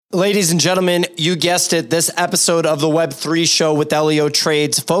Ladies and gentlemen, you guessed it. This episode of the Web3 show with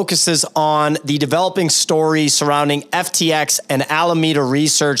EllioTrades focuses on the developing story surrounding FTX and Alameda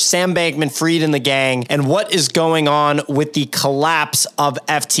Research, Sam Bankman-Fried and the gang, and what is going on with the collapse of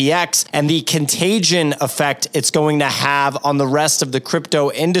FTX and the contagion effect it's going to have on the rest of the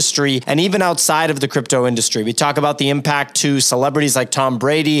crypto industry and even outside of the crypto industry. We talk about the impact to celebrities like Tom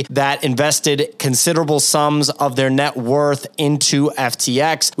Brady that invested considerable sums of their net worth into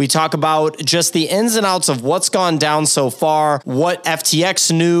FTX. We talk about just the ins and outs of what's gone down so far, what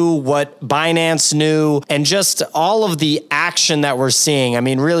FTX knew, what Binance knew, and just all of the action that we're seeing. I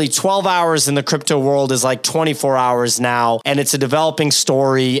mean, really 12 hours in the crypto world is like 24 hours now, and it's a developing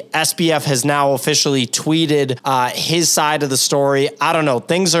story. SBF has now officially tweeted his side of the story. I don't know.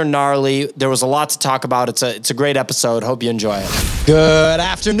 Things are gnarly. There was a lot to talk about. It's a great episode. Hope you enjoy it. Good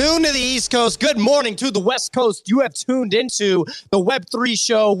afternoon to the East Coast. Good morning to the West Coast. You have tuned into the Web3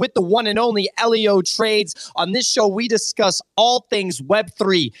 show with the one and only EllioTrades. On this show, we discuss all things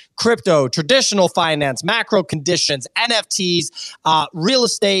Web3, crypto, traditional finance, macro conditions, NFTs, real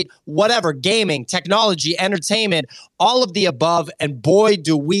estate, whatever, gaming, technology, entertainment, all of the above. And boy,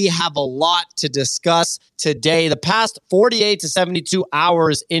 do we have a lot to discuss today. The past 48 to 72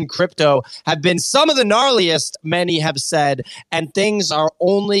 hours in crypto have been some of the gnarliest, many have said, and things are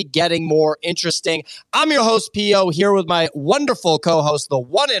only getting more interesting. I'm your host, P.O., here with my wonderful co-host, the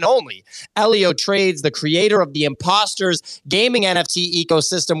one and only EllioTrades, the creator of the Imposters gaming NFT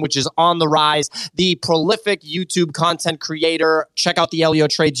ecosystem, which is on the rise, the prolific YouTube content creator. Check out the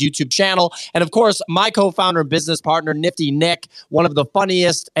EllioTrades YouTube channel. And of course, my co-founder and business partner, Nifty Nick, one of the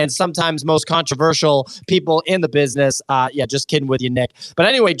funniest and sometimes most controversial people in the business. Just kidding with you, Nick. But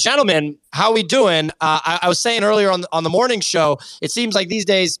anyway, gentlemen, how we doing? I was saying earlier on the morning show, it seems like these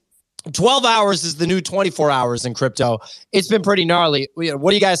days, 12 hours is the new 24 hours in crypto. It's been pretty gnarly.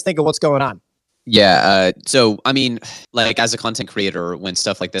 What do you guys think of what's going on? Yeah. So, I mean, like as a content creator, when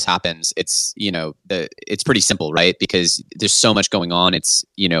stuff like this happens, it's, it's pretty simple, right? Because there's so much going on. It's,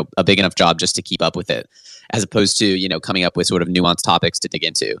 a big enough job just to keep up with it, as opposed to, coming up with sort of nuanced topics to dig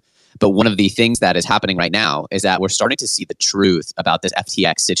into. But one of the things that is happening right now is that we're starting to see the truth about this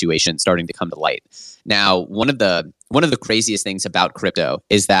FTX situation starting to come to light. Now, one of the craziest things about crypto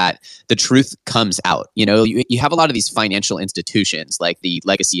is that the truth comes out. You have a lot of these financial institutions, like the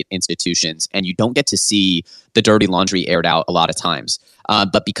legacy institutions, and you don't get to see the dirty laundry aired out a lot of times.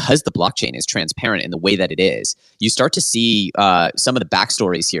 But because the blockchain is transparent in the way that it is, you start to see some of the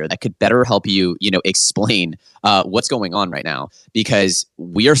backstories here that could better help you, explain what's going on right now, because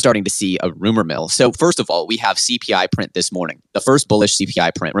we are starting to see a rumor mill. So first of all, we have CPI print this morning, the first bullish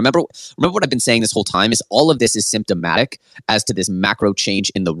CPI print. Remember what I've been saying this whole time is all of this is symptomatic as to this macro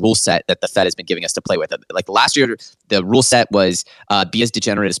change in the rule set that the Fed has been giving us to play with. Like last year, the rule set was be as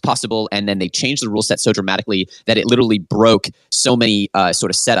degenerate as possible, and then they changed the rule set so dramatically that it literally broke so many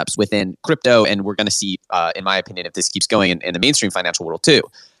sort of setups within crypto, and we're going to see, in my opinion, if this keeps going in the mainstream financial world too.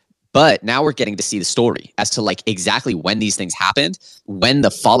 But now we're getting to see the story as to like exactly when these things happened, when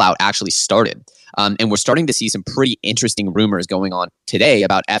the fallout actually started. And we're starting to see some pretty interesting rumors going on today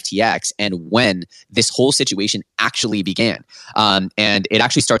about FTX and when this whole situation actually began. And it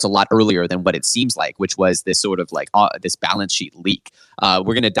actually starts a lot earlier than what it seems like, which was this sort of like this balance sheet leak. We're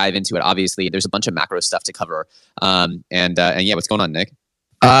going to dive into it. Obviously, there's a bunch of macro stuff to cover. And yeah, what's going on, Nick?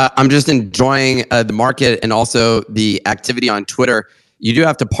 I'm just enjoying the market and also the activity on Twitter. You do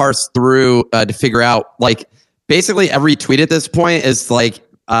have to parse through to figure out, like, basically every tweet at this point is like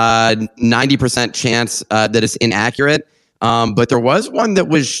 90% chance that it's inaccurate. But there was one that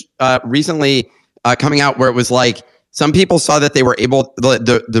was recently coming out where it was like some people saw that they were able,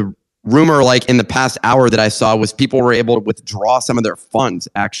 the rumor like in the past hour that I saw was people were able to withdraw some of their funds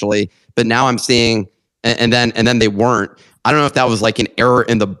actually. But now I'm seeing, and then they weren't. I don't know if that was like an error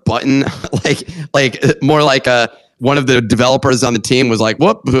in the button, like more like one of the developers on the team was like,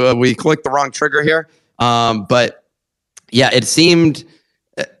 whoop, we clicked the wrong trigger here. But yeah, it seemed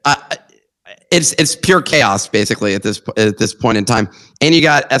it's pure chaos basically at this point in time. And you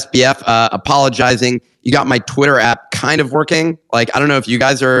got SBF apologizing. You got my Twitter app kind of working. Like, I don't know if you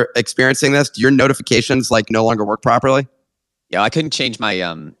guys are experiencing this. Do your notifications like no longer work properly? Yeah, I couldn't change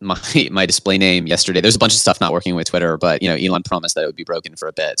my my display name yesterday. There's a bunch of stuff not working with Twitter, but Elon promised that it would be broken for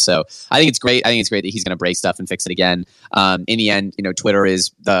a bit. So I think it's great. I think it's great that he's going to break stuff and fix it again. In the end, Twitter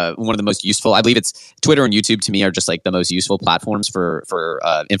is one of the most useful. I believe it's Twitter and YouTube to me are just like the most useful platforms for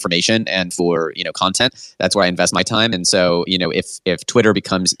information and for content. That's where I invest my time. And so if Twitter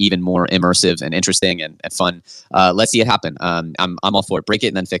becomes even more immersive and interesting and fun, let's see it happen. I'm all for it. Break it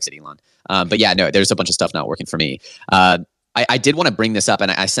and then fix it, Elon. But yeah, no, there's a bunch of stuff not working for me. I did want to bring this up,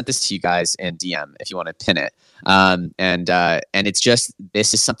 and I sent this to you guys in DM if you want to pin it. And it's just,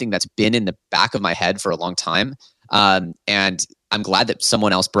 this is something that's been in the back of my head for a long time. And I'm glad that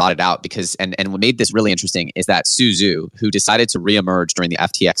someone else brought it out, because, and what made this really interesting is that Su Zhu, who decided to reemerge during the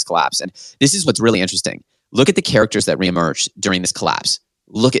FTX collapse. And this is what's really interesting. Look at the characters that reemerged during this collapse.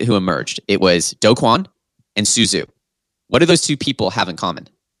 Look at who emerged. It was Do Kwon and Su Zhu. What do those two people have in common,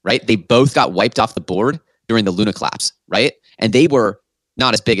 right? They both got wiped off the board during the Luna collapse, right? And they were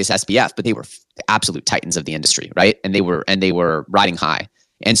not as big as SBF, but they were the absolute titans of the industry, right? And they were riding high.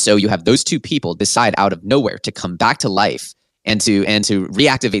 And so you have those two people decide out of nowhere to come back to life and to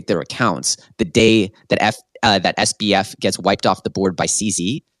reactivate their accounts the day that that SBF gets wiped off the board by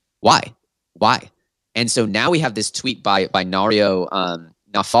CZ. Why? And so now we have this tweet by Nario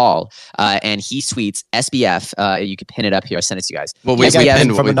Nafal, and he tweets SBF. You can pin it up here. I sent it to you guys. Well, we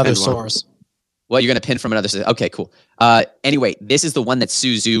pinned from another source. Well, you're going to pin from another source. Okay, cool. Anyway, this is the one that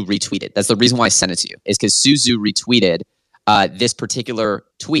Su Zhu retweeted. That's the reason why I sent it to you, is because Su Zhu retweeted this particular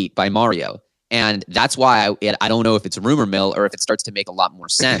tweet by Mario. And that's why I don't know if it's a rumor mill or if it starts to make a lot more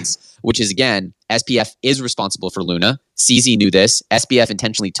sense, which is, again, SBF is responsible for Luna. CZ knew this. SBF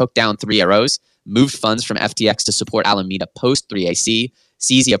intentionally took down 3 arrows, moved funds from FTX to support Alameda post 3AC.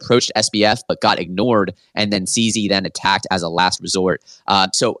 CZ approached SBF but got ignored, and then CZ then attacked as a last resort.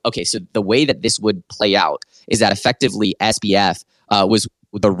 So the way that this would play out is that effectively SBF was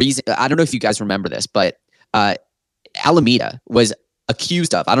the reason. I don't know if you guys remember this, but Alameda was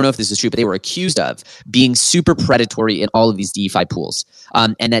accused of, I don't know if this is true, but they were accused of being super predatory in all of these DeFi pools,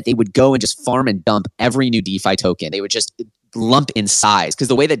 and that they would go and just farm and dump every new DeFi token. They would just lump in size, because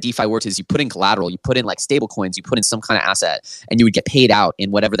the way that DeFi works is you put in collateral, you put in like stable coins, you put in some kind of asset, and you would get paid out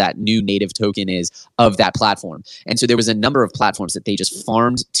in whatever that new native token is of that platform. And so there was a number of platforms that they just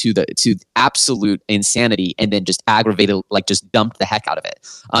farmed to absolute insanity, and then just aggravated, like just dumped the heck out of it.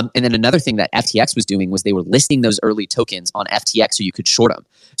 And then another thing that FTX was doing was they were listing those early tokens on FTX so you could short them.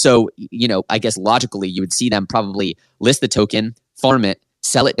 So, I guess logically you would see them probably list the token, farm it,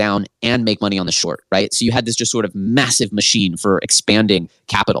 sell it down, and make money on the short, right? So you had this just sort of massive machine for expanding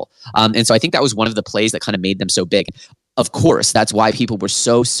capital. And so I think that was one of the plays that kind of made them so big. Of course, that's why people were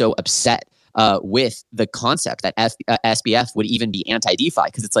so upset with the concept that SBF would even be anti-DeFi,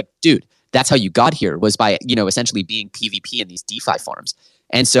 because it's like, dude, that's how you got here, was by, essentially being PvP in these DeFi farms.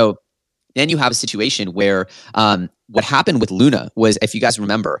 And so then you have a situation where what happened with Luna was, if you guys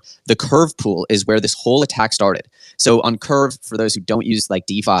remember, the Curve pool is where this whole attack started. So on Curve, for those who don't use like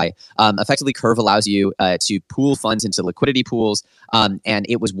DeFi, effectively Curve allows you to pool funds into liquidity pools, and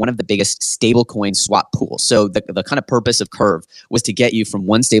it was one of the biggest stablecoin swap pools. So the kind of purpose of Curve was to get you from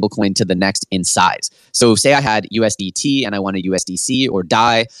one stablecoin to the next in size. So say I had USDT and I wanted USDC or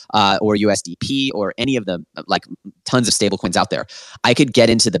DAI or USDP or any of the like tons of stablecoins out there, I could get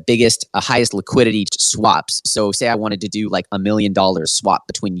into the biggest, highest liquidity swaps. So say I wanted to do like $1 million swap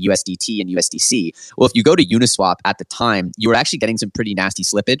between USDT and USDC. Well, if you go to Uniswap at the time, you were actually getting some pretty nasty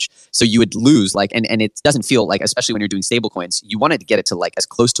slippage. So you would lose and it doesn't feel like, especially when you're doing stablecoins, you wanted to get it to like as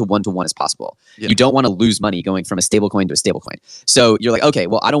close to 1-to-1 as possible. Yeah. You don't want to lose money going from a stablecoin to a stablecoin. So you're like, okay,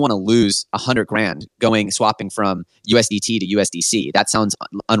 well, I don't want to lose $100,000 swapping from USDT to USDC. That sounds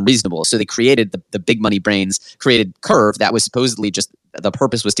unreasonable. So they created the big money brains, created Curve that was supposedly just, the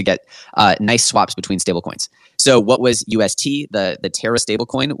purpose was to get nice swaps between stablecoins. So what was UST, the Terra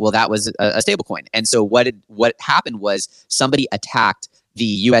stablecoin? Well, that was a stablecoin. And so what happened was somebody attacked the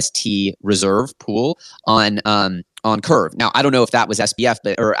UST reserve pool on Curve. Now, I don't know if that was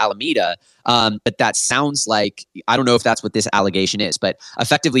SBF or Alameda, but that sounds like, I don't know if that's what this allegation is, but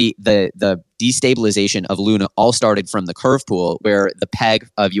effectively the destabilization of Luna all started from the Curve pool, where the peg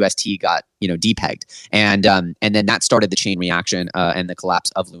of UST got depegged, and then that started the chain reaction and the collapse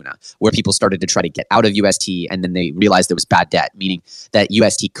of Luna, where people started to try to get out of UST, and then they realized there was bad debt, meaning that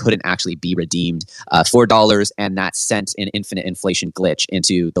UST couldn't actually be redeemed for dollars, and that sent an infinite inflation glitch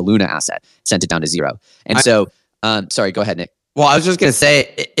into the Luna asset, sent it down to zero. And sorry, go ahead, Nick. Well, I was just going to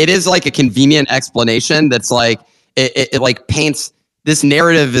say, it is like a convenient explanation that's like, it like paints, this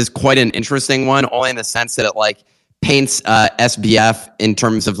narrative is quite an interesting one, only in the sense that it like paints SBF in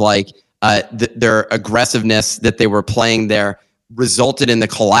terms of like their aggressiveness that they were playing there resulted in the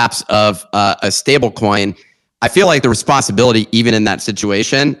collapse of a stable coin. I feel like the responsibility, even in that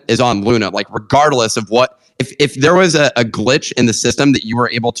situation, is on Luna. Like, regardless of what, if there was a glitch in the system that you were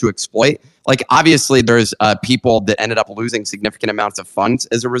able to exploit, like obviously there's people that ended up losing significant amounts of funds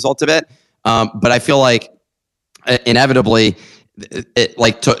as a result of it. But I feel like inevitably,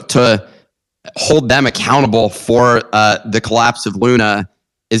 to hold them accountable for the collapse of Luna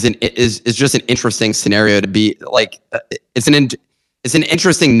is just an interesting scenario to be like. It's an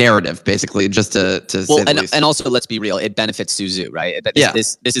interesting narrative, basically, just to say the least. And also, let's be real, it benefits Suzu, right?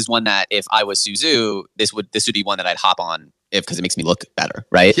 This is one that if I was Suzu, this would be one that I'd hop on because it makes me look better,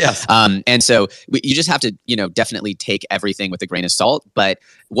 right? Yes. And so you just have to, definitely take everything with a grain of salt. But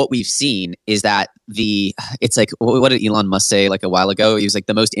what we've seen is that it's like, what did Elon Musk say like a while ago? He was like,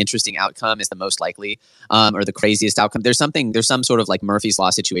 the most interesting outcome is the most likely, or the craziest outcome. There's some sort of like Murphy's Law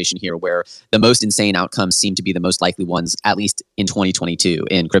situation here where the most insane outcomes seem to be the most likely ones, at least in 2022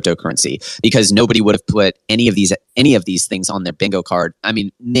 in cryptocurrency, because nobody would have put any of these things on their bingo card. I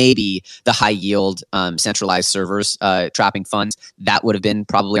mean, maybe the high yield centralized servers trapping funds, that would have been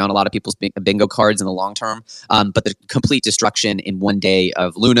probably on a lot of people's bingo cards in the long term. But the complete destruction in one day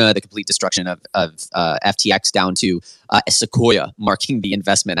of Luna, the complete destruction of FTX down to Sequoia, marking the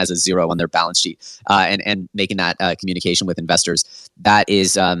investment as a zero on their balance sheet, and making that communication with investors, that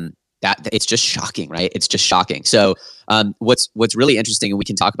is that it's just shocking, right? It's just shocking. So what's really interesting, and we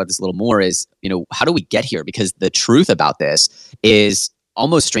can talk about this a little more, is how do we get here? Because the truth about this is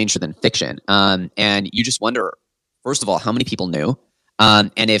almost stranger than fiction, and you just wonder, first of all, how many people knew?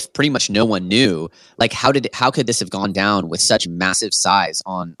 And if pretty much no one knew, like how could this have gone down with such massive size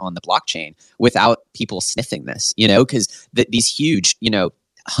on the blockchain without people sniffing this? Because these huge,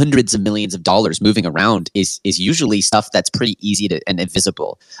 hundreds of millions of dollars moving around is usually stuff that's pretty easy to and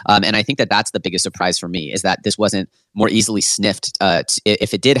invisible. And I think that's the biggest surprise for me, is that this wasn't more easily sniffed,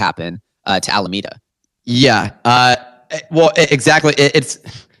 if it did happen, to Alameda. Yeah. Well, exactly. It's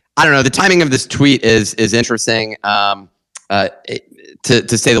I don't know. The timing of this tweet is interesting.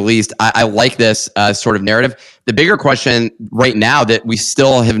 To say the least, I like this sort of narrative. The bigger question right now that we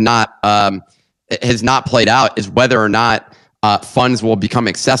still have not has not played out is whether or not funds will become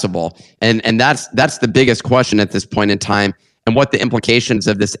accessible, and that's the biggest question at this point in time, and what the implications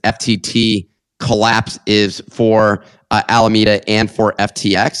of this FTT collapse is for Alameda and for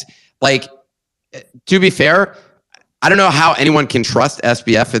FTX. Like, to be fair, I don't know how anyone can trust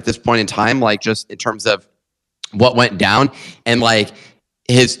SBF at this point in time, like just in terms of what went down. And like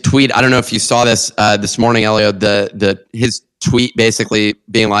his tweet, I don't know if you saw this this morning, Elio, his tweet basically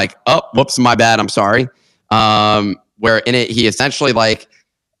being like, oh, whoops, my bad, I'm sorry. Where in it, he essentially like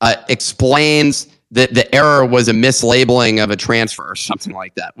explains that the error was a mislabeling of a transfer or something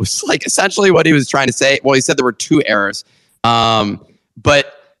like that. Was like essentially what he was trying to say. Well, he said there were two errors.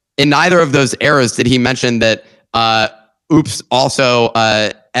 But in neither of those errors did he mention that, also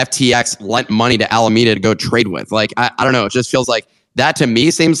FTX lent money to Alameda to go trade with. Like, I don't know. It just feels like that to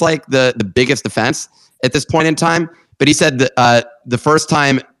me seems like the biggest offense at this point in time. But he said that the first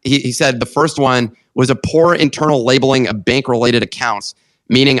time, he said the first one was a poor internal labeling of bank-related accounts,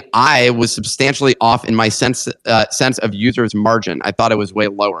 meaning I was substantially off in my sense of users' margin. I thought it was way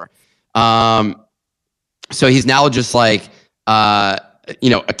lower. So he's now just like,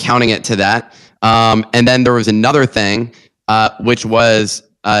 accounting it to that. And then there was another thing, which was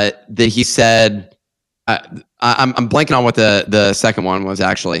that he said, I'm blanking on what the second one was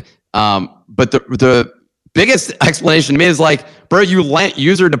actually. But the biggest explanation to me is like, bro, you lent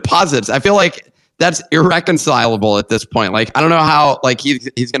user deposits. I feel like that's irreconcilable at this point. Like, I don't know how like he's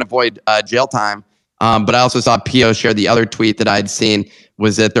going to avoid jail time. But I also saw Pio share the other tweet that I'd seen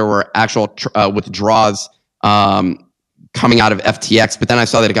was that there were actual withdrawals coming out of FTX, but then I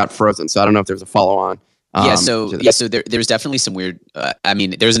saw that it got frozen. So I don't know if there's a follow on. So there's definitely some weird.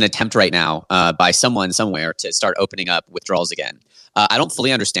 There's an attempt right now by someone somewhere to start opening up withdrawals again. I don't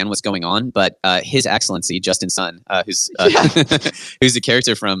fully understand what's going on, but His Excellency Justin Sun, who's who's a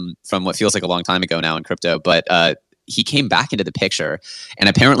character from what feels like a long time ago now in crypto, but he came back into the picture and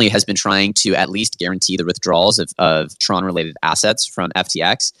apparently has been trying to at least guarantee the withdrawals of Tron-related assets from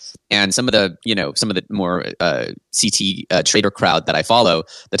FTX. And some of the more CT trader crowd that I follow,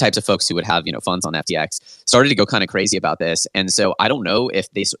 the types of folks who would have funds on FTX, started to go kind of crazy about this. And so I don't know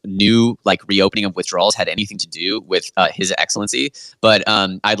if this new like reopening of withdrawals had anything to do with His Excellency, but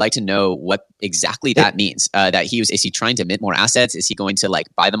I'd like to know what exactly that means. Is he trying to mint more assets? Is he going to like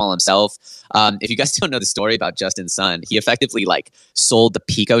buy them all himself? If you guys don't know the story about Justin Sun, he effectively like sold the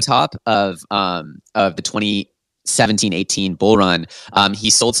Pico top of the 2017-18 bull run. He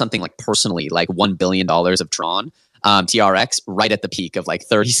sold something like personally like $1 billion of Tron, TRX, right at the peak of like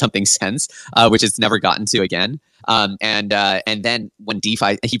 30 something cents, which it's never gotten to again. And then when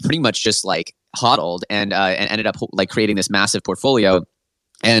DeFi, he pretty much just like hodled and ended up like creating this massive portfolio.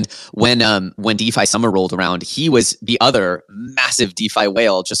 And when DeFi summer rolled around, he was the other massive DeFi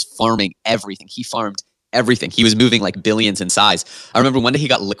whale, just farming everything. He farmed everything. He was moving like billions in size. I remember one day he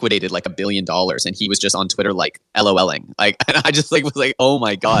got liquidated like $1 billion, and he was just on Twitter like LOLing. Like, and I just like was like, oh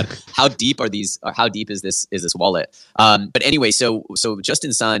my god, how deep are these? Or how deep is this wallet? But anyway, so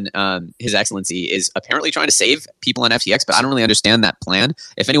Justin Sun, His Excellency, is apparently trying to save people on FTX, but I don't really understand that plan.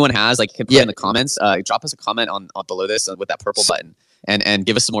 If anyone has, like, can put in the comments, drop us a comment on below this with that purple button, and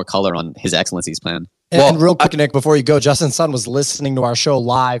give us some more color on His Excellency's plan. And real quick, Nick, before you go, Justin Sun was listening to our show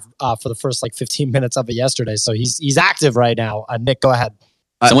live for the first like 15 minutes of it yesterday. So he's active right now. Nick, go aheade.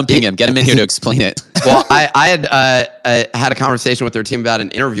 Someone ping him. Get him in here to explain it. Well, I had a conversation with their team about an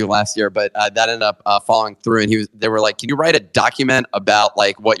interview last year, but that ended up falling through. And they were like, "Can you write a document about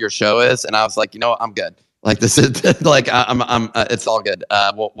like what your show is?" And I was like, I'm good. Like this is like it's all good.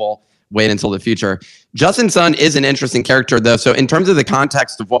 We'll wait until the future. Justin Sun is an interesting character, though. So in terms of the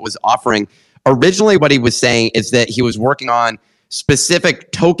context of what was offering. Originally, what he was saying is that he was working on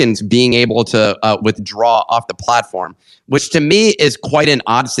specific tokens being able to withdraw off the platform, which to me is quite an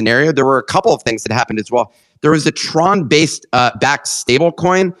odd scenario. There were a couple of things that happened as well. There was a Tron-based backed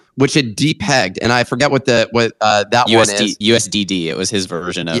stablecoin, which had depegged, and I forget what that one is. USDD. It was his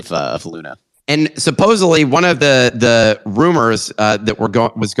version of Luna. And supposedly, one of the rumors that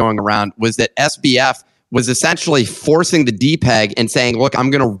was going around was that SBF was essentially forcing the depeg and saying, "Look,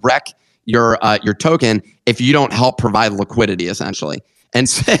 I'm going to wreck your token if you don't help provide liquidity," essentially. And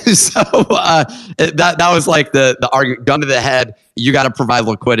so that was like the argument, gun to the head. You got to provide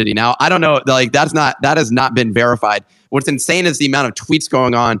liquidity. Now I don't know, like that has not been verified. What's insane is the amount of tweets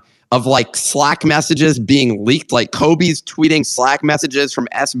going on of like Slack messages being leaked. Like Kobe's tweeting Slack messages from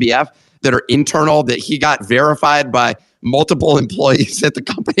SBF that are internal that he got verified by multiple employees at the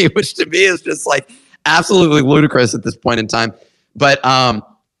company, which to me is just like absolutely ludicrous at this point in time. But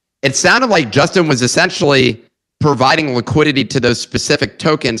it sounded like Justin was essentially providing liquidity to those specific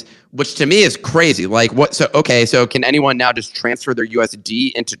tokens, which to me is crazy. Like what? So can anyone now just transfer their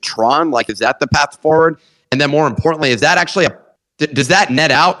USD into Tron? Like, is that the path forward? And then more importantly, is that actually does that net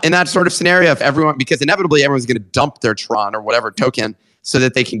out in that sort of scenario if everyone, because inevitably everyone's going to dump their Tron or whatever token so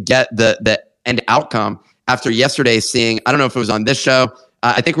that they can get the end outcome after yesterday seeing, I don't know if it was on this show.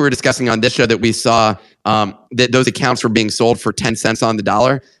 I think we were discussing on this show that we saw that those accounts were being sold for 10 cents on the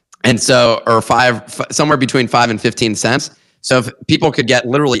dollar. And so, or somewhere between 5 and 15 cents. So if people could get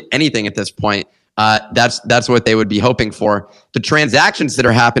literally anything at this point, that's what they would be hoping for. The transactions that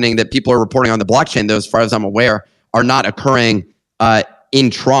are happening that people are reporting on the blockchain, though, as far as I'm aware, are not occurring in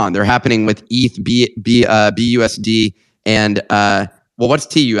Tron. They're happening with ETH, BUSD, and what's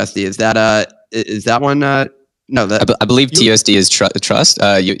TUSD? Is that one? No, I believe TUSD is trust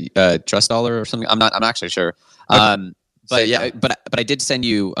dollar or something. I'm not actually sure. Okay. But I did send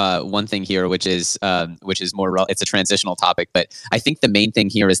you one thing here, which is more. It's a transitional topic, but I think the main thing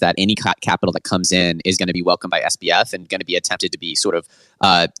here is that any capital that comes in is going to be welcomed by SBF and going to be attempted to be sort of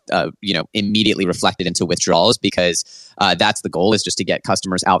immediately reflected into withdrawals, because that's the goal, is just to get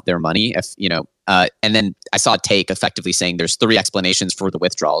customers out their money. And then I saw a take effectively saying there's 3 explanations for the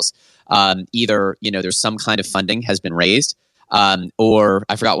withdrawals. Either there's some kind of funding has been raised. Or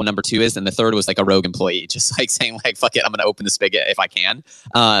I forgot what number 2 is. And the third was like a rogue employee, just like saying like, fuck it, I'm going to open the spigot if I can.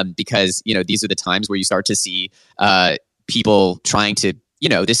 Because, these are the times where you start to see people trying to,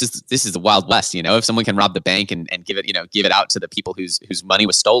 this is the Wild West. If someone can rob the bank and give it out to the people whose money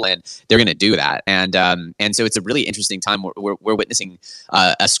was stolen, they're going to do that. And so it's a really interesting time. We're witnessing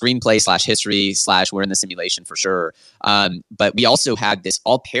a screenplay /history / we're in the simulation for sure. But we also had this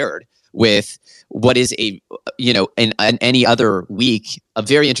all paired with what is in any other week, a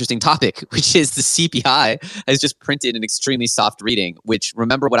very interesting topic, which is the CPI has just printed an extremely soft reading, which,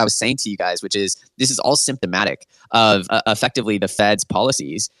 remember what I was saying to you guys, which is this is all symptomatic of effectively the Fed's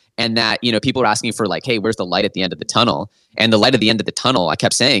policies, and that, people are asking for like, hey, where's the light at the end of the tunnel? And the light at the end of the tunnel, I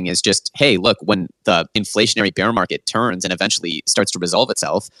kept saying, is just, hey, look, when the inflationary bear market turns and eventually starts to resolve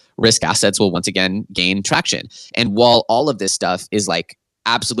itself, risk assets will once again gain traction. And while all of this stuff is like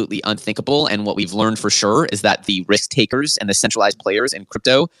absolutely unthinkable, and what we've learned for sure is that the risk takers and the centralized players in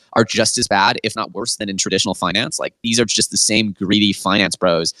crypto are just as bad, if not worse, than in traditional finance. Like, these are just the same greedy finance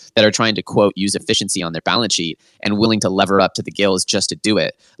bros that are trying to, quote, use efficiency on their balance sheet and willing to lever up to the gills just to do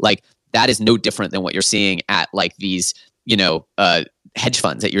it. Like, that is no different than what you're seeing at like these hedge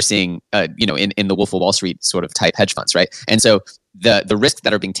funds that you're seeing in the Wolf of Wall Street sort of type hedge funds, right? And so the risks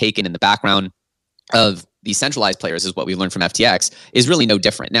that are being taken in the background of these centralized players, is what we learned from FTX, is really no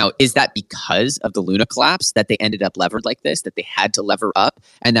different. Now, is that because of the Luna collapse that they ended up levered like this, that they had to lever up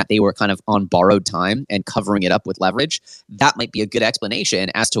and that they were kind of on borrowed time and covering it up with leverage? That might be a good explanation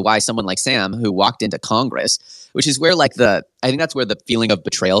as to why someone like Sam, who walked into Congress, which is where I think that's where the feeling of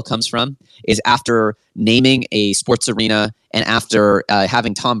betrayal comes from, is after naming a sports arena and after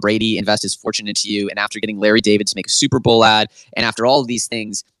having Tom Brady invest his fortune into you and after getting Larry David to make a Super Bowl ad and after all of these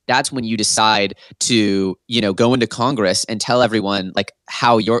things, that's when you decide to, go into Congress and tell everyone like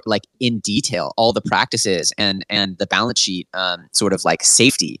how you're like in detail, all the practices and the balance sheet sort of like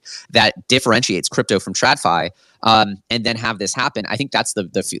safety that differentiates crypto from TradFi. And then have this happen. I think that's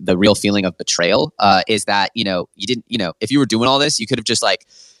the real feeling of betrayal, is that, you didn't, if you were doing all this, you could have just like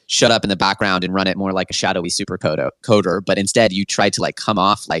shut up in the background and run it more like a shadowy super coder. But instead you tried to like come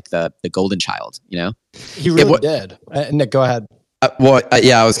off like the golden child, He really did. Nick, go ahead. I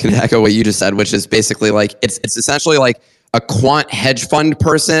was going to echo what you just said, which is basically like, it's essentially like a quant hedge fund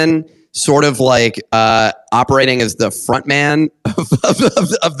person sort of like operating as the front man of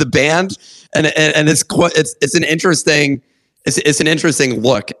the band. And it's an interesting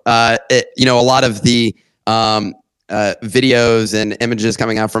look. A lot of the videos and images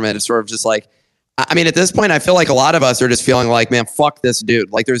coming out from it is sort of just like, I mean, at this point, I feel like a lot of us are just feeling like, man, fuck this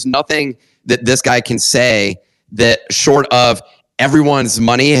dude. Like, there's nothing that this guy can say that short of everyone's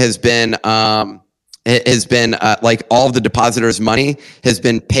money has been like all of the depositors' money has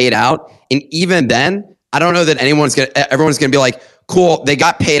been paid out, and even then, I don't know that everyone's gonna be like, cool, they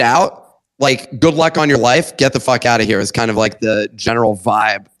got paid out. Like, good luck on your life. Get the fuck out of here is kind of like the general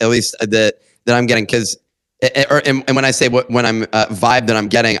vibe, at least that I'm getting. Because, and when I say when I'm vibe that I'm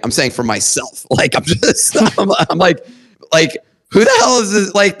getting, I'm saying for myself. Like, I'm like, who the hell is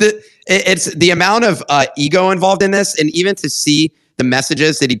this? Like, it's the amount of ego involved in this, and even to see the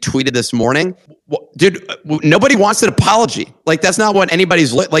messages that he tweeted this morning, dude. Nobody wants an apology. Like, that's not what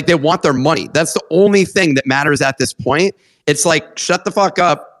anybody's like. They want their money. That's the only thing that matters at this point. It's like, shut the fuck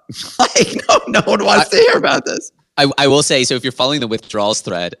up. Like, no one wants to hear about this. I will say, so if you're following the withdrawals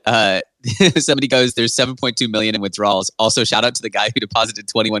thread, somebody goes, there's 7.2 million in withdrawals. Also, shout out to the guy who deposited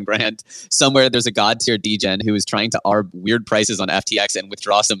 21 grand. Somewhere there's a god tier degen who is trying to arb weird prices on FTX and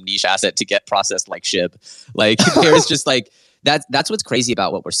withdraw some niche asset to get processed like SHIB. Like, there's just like, that's what's crazy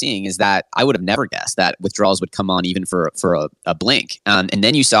about what we're seeing is that I would have never guessed that withdrawals would come on even for a blink. And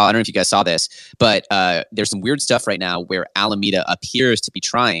then you saw, I don't know if you guys saw this, but there's some weird stuff right now where Alameda appears to be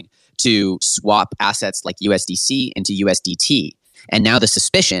trying to swap assets like USDC into USDT. And now the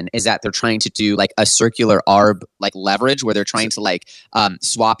suspicion is that they're trying to do like a circular arb like leverage where they're trying to like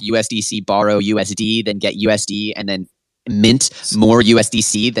swap USDC, borrow USD, then get USD, and then mint more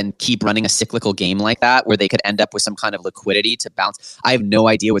USDC, then keep running a cyclical game like that where they could end up with some kind of liquidity to bounce. I have no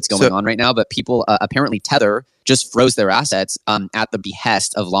idea what's going on right now, but people apparently Tether just froze their assets at the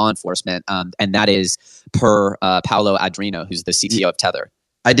behest of law enforcement. And that is per Paolo Adrino, who's the CTO of Tether.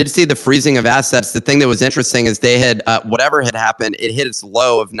 I did see the freezing of assets. The thing that was interesting is they had, whatever had happened, it hit its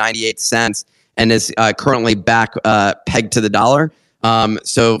low of 98 cents and is currently back pegged to the dollar.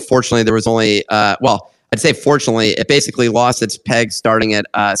 So fortunately, there was only, I'd say fortunately, it basically lost its peg starting at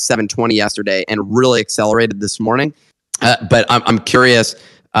 720 yesterday and really accelerated this morning. But I'm curious.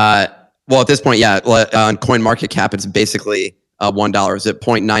 At this point, on CoinMarketCap, it's basically $1. It's at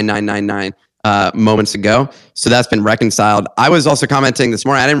 0.9999 moments ago. So that's been reconciled. I was also commenting this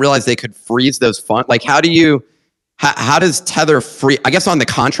morning, I didn't realize they could freeze those funds. Like, how does Tether free? I guess on the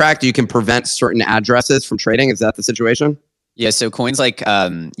contract, you can prevent certain addresses from trading. Is that the situation? Yeah, so coins like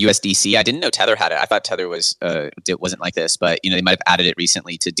USDC, I didn't know Tether had it. I thought Tether wasn't like this, but they might have added it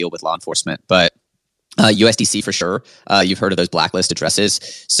recently to deal with law enforcement. But USDC for sure. You've heard of those blacklist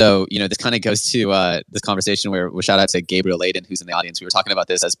addresses. So, this kind of goes to this conversation where we'll shout out to Gabriel Layden, who's in the audience. We were talking about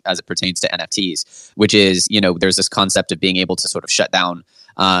this as it pertains to NFTs, which is, there's this concept of being able to sort of shut down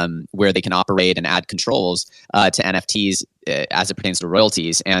where they can operate and add controls to NFTs as it pertains to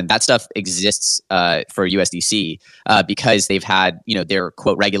royalties. And that stuff exists for USDC because they've had, they're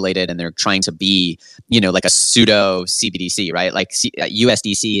quote regulated and they're trying to be, like a pseudo CBDC, right? Like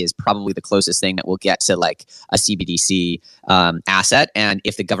USDC is probably the closest thing that will get to like a CBDC asset. And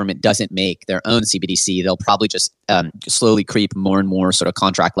if the government doesn't make their own CBDC, they'll probably just slowly creep more and more sort of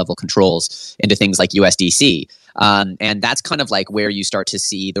contract level controls into things like USDC. And that's kind of like where you start to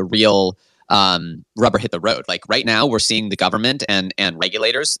see the real rubber hit the road. Like right now, we're seeing the government and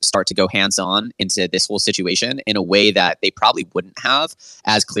regulators start to go hands-on into this whole situation in a way that they probably wouldn't have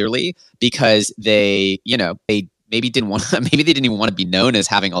as clearly because they maybe didn't want maybe they didn't even want to be known as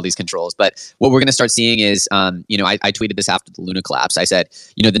having all these controls. But what we're going to start seeing is, I tweeted this after the Luna collapse. I said,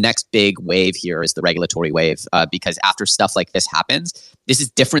 the next big wave here is the regulatory wave, because after stuff like this happens, this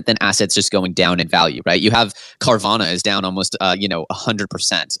is different than assets just going down in value, right? You have Carvana is down almost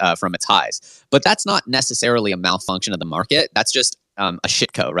 100% from its highs, but that's not necessarily a malfunction of the market. That's just a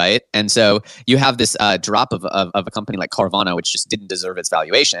shitco, right? And so you have this drop of a company like Carvana, which just didn't deserve its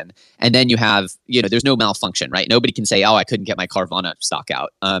valuation. And then you have, there's no malfunction, right? Nobody can say, oh, I couldn't get my Carvana stock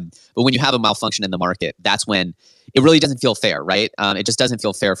out. But when you have a malfunction in the market, that's when it really doesn't feel fair, right? It just doesn't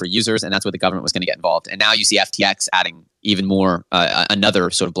feel fair for users, and that's where the government was going to get involved. And now you see FTX adding even more, another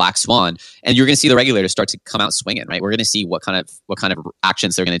sort of black swan, and you're going to see the regulators start to come out swinging, right? We're going to see what kind of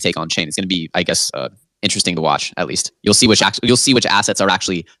actions they're going to take on chain. It's going to be, I guess, interesting to watch. At least you'll see which assets are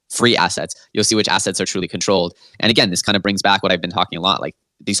actually free assets. You'll see which assets are truly controlled. And again, this kind of brings back what I've been talking a lot. Like,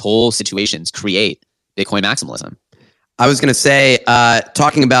 these whole situations create Bitcoin maximalism. I was going to say,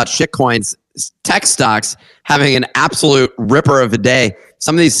 talking about shitcoins, tech stocks having an absolute ripper of a day.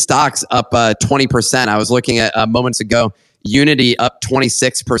 Some of these stocks up 20%. I was looking at moments ago. Unity up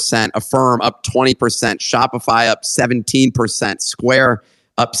 26%, Affirm up 20%, Shopify up 17%, Square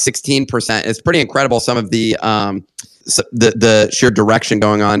up 16%. It's pretty incredible, some of the sheer direction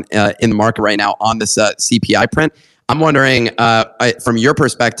going on in the market right now on this CPI print. I'm wondering, from your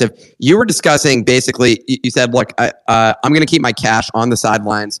perspective, you were discussing basically, you said, look, I'm going to keep my cash on the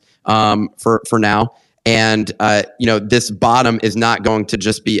sidelines for now. And, this bottom is not going to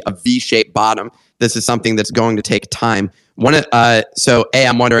just be a V-shaped bottom. This is something that's going to take time.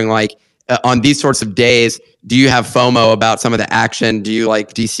 I'm wondering, like, on these sorts of days, do you have FOMO about some of the action? Do you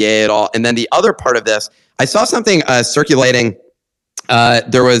like DCA at all? And then the other part of this, I saw something circulating.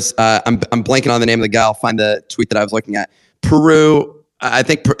 There was, I'm blanking on the name of the guy. I'll find the tweet that I was looking at. Peru, I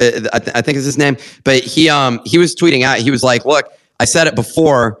think is his name. But he was tweeting out. He was like, "Look, I said it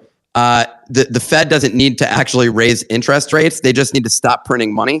before. The Fed doesn't need to actually raise interest rates. They just need to stop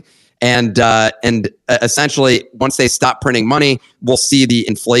printing money." And essentially, once they stop printing money, we'll see the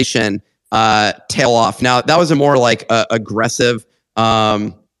inflation tail off. Now, that was a more like aggressive.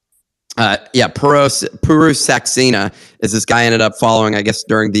 Peru Saxena is this guy ended up following, I guess,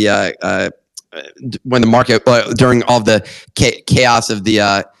 during the when the market during all the chaos of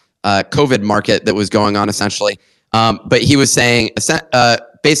the COVID market that was going on, essentially. But he was saying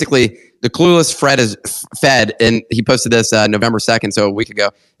basically the clueless Fed, and he posted this November 2nd, so a week ago,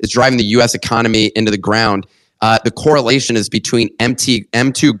 is driving the U.S. economy into the ground. The correlation is between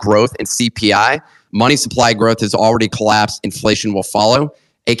M2 growth and CPI. Money supply growth has already collapsed. Inflation will follow.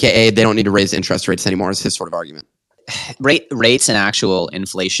 AKA, they don't need to raise interest rates anymore, is his sort of argument. Rates and actual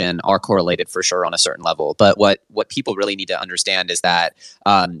inflation are correlated for sure on a certain level. But what people really need to understand is that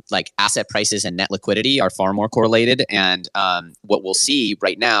like asset prices and net liquidity are far more correlated. And what we'll see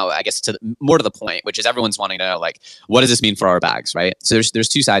right now, I guess more to the point, which is everyone's wanting to know, like, what does this mean for our bags, right? So there's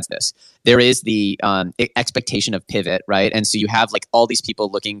two sides to this. There is the expectation of pivot, right? And so you have like all these people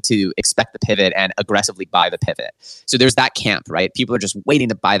looking to expect the pivot and aggressively buy the pivot. So there's that camp, right? People are just waiting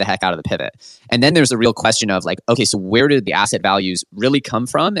to buy the heck out of the pivot. And then there's the real question of like, okay, so where did the asset values really come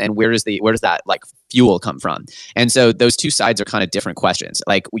from? And where does that like fuel come from? And so those two sides are kind of different questions.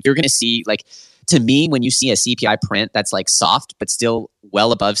 Like you're going to see, like, to me, when you see a CPI print that's like soft, but still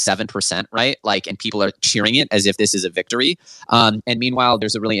well above 7%, right? Like, and people are cheering it as if this is a victory. And meanwhile,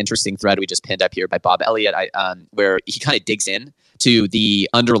 there's a really interesting thread we just pinned up here by Bob Elliott, where he kind of digs in to the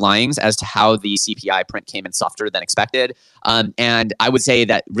underlyings as to how the CPI print came in softer than expected. And I would say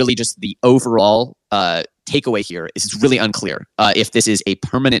that really just the overall takeaway here is really unclear if this is a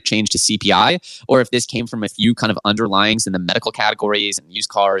permanent change to CPI or if this came from a few kind of underlyings in the medical categories and used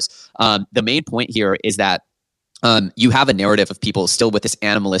cars. The main point here is that you have a narrative of people still with this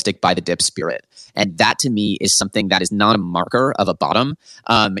animalistic buy the dip spirit. And that to me is something that is not a marker of a bottom.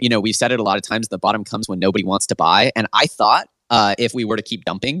 We've said it a lot of times, the bottom comes when nobody wants to buy. And I thought if we were to keep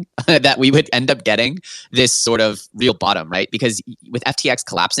dumping, that we would end up getting this sort of real bottom, right? Because with FTX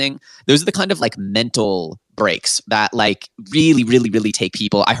collapsing, those are the kind of like mental breaks that like really, really, really take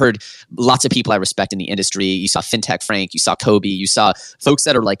people. I heard lots of people I respect in the industry. You saw FinTech Frank, you saw Kobe, you saw folks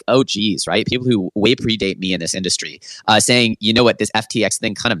that are like, oh geez, right? People who way predate me in this industry saying, you know what, this FTX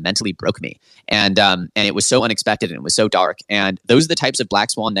thing kind of mentally broke me. And it was so unexpected and it was so dark. And those are the types of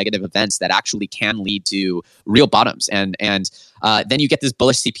black swan negative events that actually can lead to real bottoms. And then you get this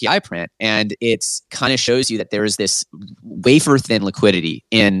bullish CPI print, and it's kind of shows you that there is this wafer thin liquidity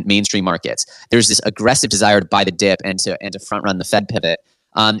in mainstream markets. There's this aggressive desire to buy the dip and to front run the Fed pivot.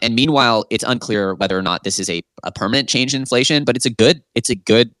 And meanwhile, it's unclear whether or not this is a permanent change in inflation, but it's a good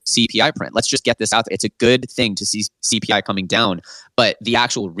CPI print. Let's just get this out there. It's a good thing to see CPI coming down, but the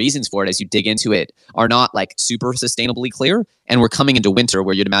actual reasons for it, as you dig into it, are not like super sustainably clear. And we're coming into winter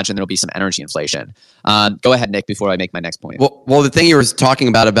where you'd imagine there'll be some energy inflation. Go ahead, Nick, before I make my next point. Well, the thing you were talking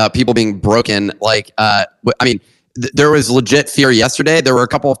about people being broken, there was legit fear yesterday. There were a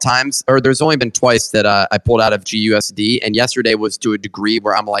couple of times, or there's only been twice that I pulled out of GUSD, and yesterday was to a degree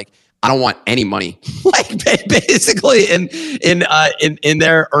where I'm like, I don't want any money, like basically in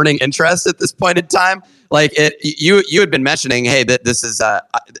their earning interest at this point in time. Like you had been mentioning, hey, that this is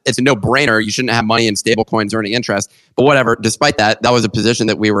it's a no brainer. You shouldn't have money in stable coins earning interest, but whatever. Despite that was a position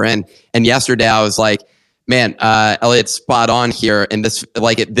that we were in, and yesterday I was like, man, Elliott's spot on here. And this,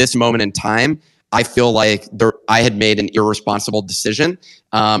 like at this moment in time, I feel like I had made an irresponsible decision.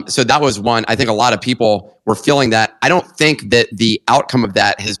 So that was one. I think a lot of people were feeling that. I don't think that the outcome of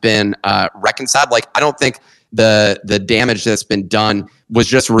that has been reconciled. Like, I don't think the damage that's been done was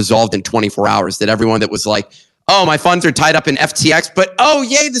just resolved in 24 hours. That everyone that was like, oh, my funds are tied up in FTX, but oh,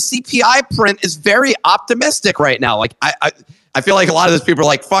 yay, the CPI print is very optimistic right now. Like, I feel like a lot of those people are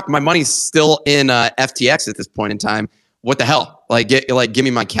like, fuck, my money's still in FTX at this point in time. What the hell? Give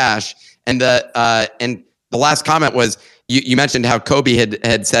me my cash. And the last comment was you mentioned how Kobe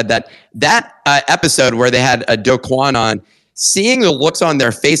had said that episode where they had a Do Kwon on, seeing the looks on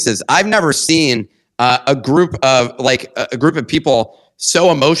their faces. I've never seen a group of people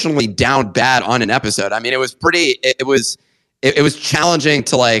so emotionally down bad on an episode. I mean, it was it was challenging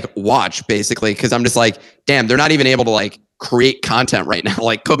to like watch basically, because I'm just like, damn, they're not even able to like create content right now.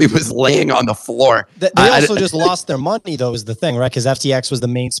 Like Kobe was laying on the floor. They also just lost their money, though, is the thing, right? Because FTX was the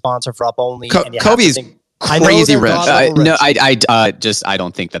main sponsor for Up Only. Kobe's crazy rich. No, I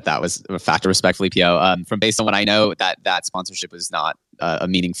don't think that was a factor, respectfully, Pio. From based on what I know, that sponsorship was not a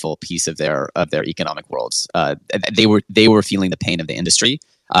meaningful piece of their economic worlds. They were feeling the pain of the industry,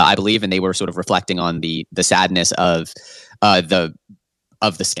 I believe, and they were sort of reflecting on the sadness of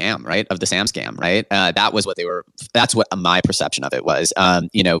the scam, right? Of the Sam scam, right? That's what my perception of it was.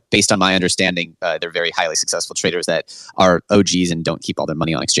 Based on my understanding, they're very highly successful traders that are OGs and don't keep all their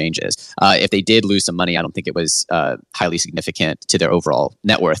money on exchanges. If they did lose some money, I don't think it was highly significant to their overall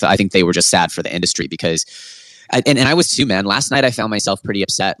net worth. I think they were just sad for the industry because, and I was too, man. Last night I found myself pretty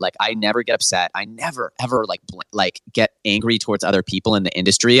upset. Like, I never get upset. I never ever like get angry towards other people in the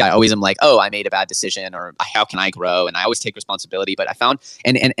industry. I always am like, oh, I made a bad decision, or how can I grow? And I always take responsibility. But I found,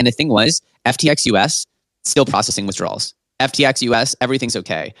 and the thing was, FTX US still processing withdrawals. FTX US, everything's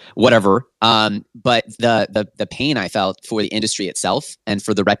okay, whatever. But the pain I felt for the industry itself and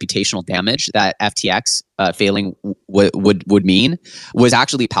for the reputational damage that FTX failing would mean was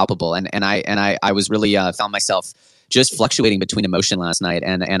actually palpable. And I was really found myself just fluctuating between emotion last night,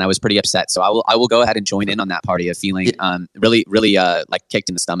 and I was pretty upset. So I will go ahead and join in on that party of feeling really like kicked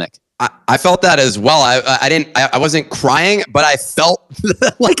in the stomach. I felt that as well. I wasn't crying, but I felt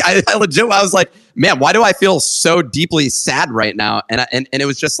like I legit, I was like, man, why do I feel so deeply sad right now? And it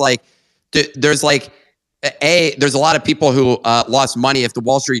was just like, there's like, there's a lot of people who lost money. If the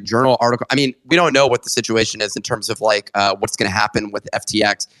Wall Street Journal article, I mean, we don't know what the situation is in terms of like what's going to happen with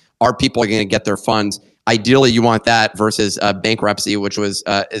FTX. Are people going to get their funds? Ideally, you want that versus bankruptcy, which is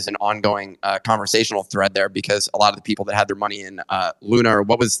an ongoing conversational thread there, because a lot of the people that had their money in Luna, or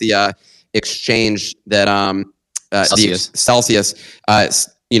what was the exchange that Celsius,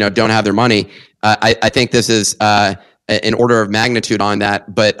 don't have their money. I think this is an order of magnitude on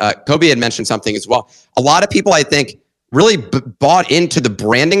that. But Kobe had mentioned something as well. A lot of people, I think, really bought into the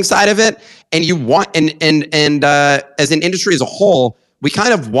branding side of it, and you want and as an industry as a whole, we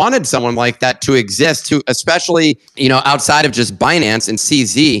kind of wanted someone like that to exist, to especially, outside of just Binance and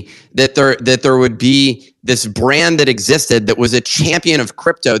CZ, that there would be this brand that existed that was a champion of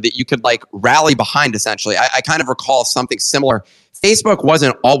crypto that you could like rally behind, essentially. I kind of recall something similar. Facebook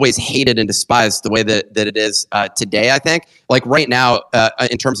wasn't always hated and despised the way that it is today, I think. Like right now,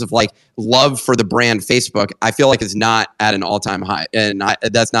 in terms of like love for the brand Facebook, I feel like is not at an all-time high. And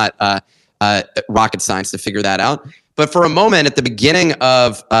that's not rocket science to figure that out. But for a moment at the beginning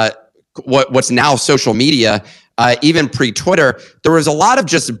of what's now social media, even pre-Twitter, there was a lot of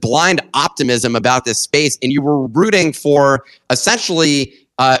just blind optimism about this space. And you were rooting for essentially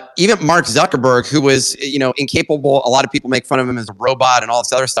even Mark Zuckerberg, who was, incapable. A lot of people make fun of him as a robot and all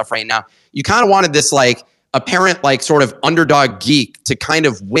this other stuff right now. You kind of wanted this like apparent like sort of underdog geek to kind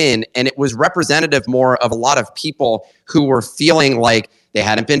of win. And it was representative more of a lot of people who were feeling like they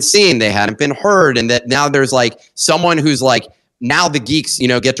hadn't been seen, they hadn't been heard, and that now there's like someone who's like now the geeks,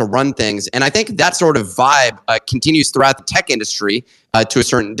 get to run things. And I think that sort of vibe continues throughout the tech industry to a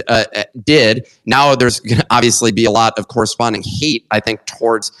certain did. Now there's going to obviously be a lot of corresponding hate, I think,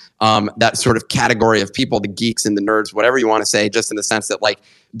 towards that sort of category of people, the geeks and the nerds, whatever you want to say, just in the sense that like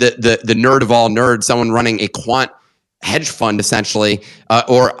the nerd of all nerds, someone running a quant hedge fund essentially,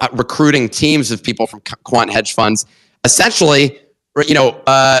 or recruiting teams of people from quant hedge funds, essentially,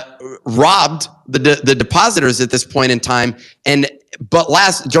 robbed the depositors at this point in time. But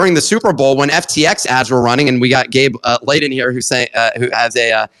during the Super Bowl, when FTX ads were running, and we got Gabe Layden here who has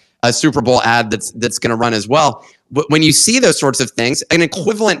a Super Bowl ad that's going to run as well. When you see those sorts of things, an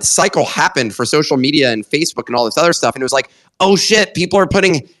equivalent cycle happened for social media and Facebook and all this other stuff. And it was like, oh shit, people are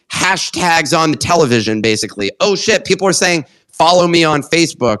putting hashtags on the television, basically. Oh shit, people are saying, follow me on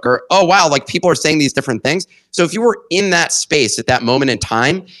Facebook, or, oh wow, like people are saying these different things. So if you were in that space at that moment in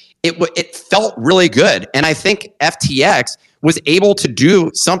time, it felt really good. And I think FTX was able to do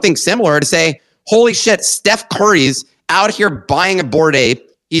something similar to say, holy shit, Steph Curry's out here buying a Bored Ape.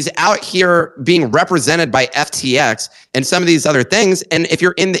 He's out here being represented by FTX and some of these other things. And if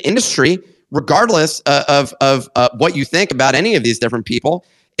you're in the industry, regardless of what you think about any of these different people,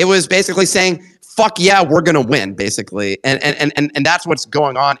 it was basically saying, fuck yeah, we're going to win, basically. And that's what's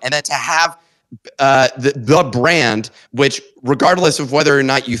going on. And then to have the brand, which regardless of whether or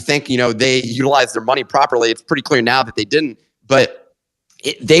not you think, they utilized their money properly, it's pretty clear now that they didn't, but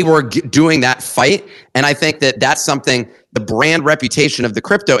they were doing that fight. And I think that that's something, the brand reputation of the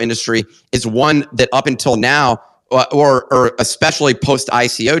crypto industry is one that up until now, or especially post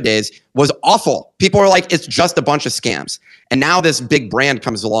ICO days, was awful. People are like, it's just a bunch of scams. And now this big brand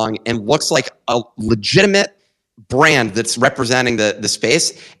comes along and looks like a legitimate brand that's representing the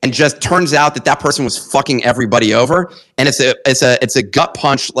space, and just turns out that person was fucking everybody over. And it's a gut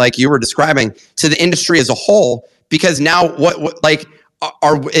punch, like you were describing, to the industry as a whole, because now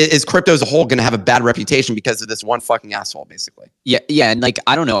is crypto as a whole going to have a bad reputation because of this one fucking asshole, basically? Yeah. And like,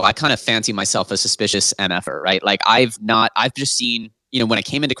 I don't know, I kind of fancy myself a suspicious MFer, right? Like I've just seen, when I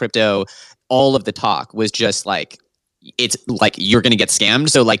came into crypto, all of the talk was just like, it's like, you're going to get scammed.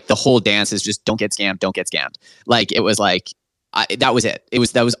 So like the whole dance is just don't get scammed. Like, it was like, that was it.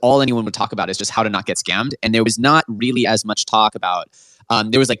 That was all anyone would talk about, is just how to not get scammed. And there was not really as much talk about,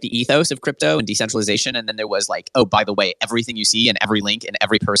 there was like the ethos of crypto and decentralization. And then there was like, oh, by the way, everything you see and every link and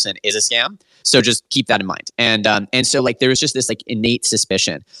every person is a scam. So just keep that in mind. And so like, there was just this like innate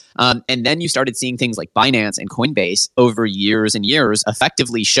suspicion. And then you started seeing things like Binance and Coinbase over years and years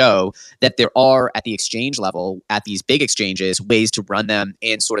effectively show that there are, at the exchange level, at these big exchanges, ways to run them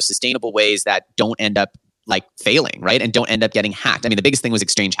in sort of sustainable ways that don't end up like failing, right? And don't end up getting hacked. I mean, the biggest thing was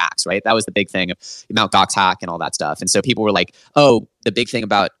exchange hacks, right? That was the big thing of Mt. Gox hack and all that stuff. And so people were like, oh, the big thing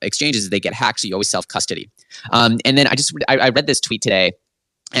about exchanges is they get hacked, so you always self-custody. And then I read this tweet today,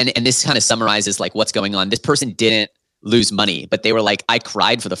 and this kind of summarizes like what's going on. This person didn't lose money, but they were like, I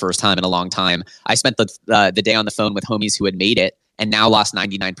cried for the first time in a long time. I spent the day on the phone with homies who had made it and now lost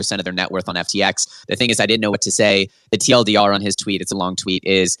 99% of their net worth on FTX. The thing is, I didn't know what to say. The TLDR on his tweet, it's a long tweet,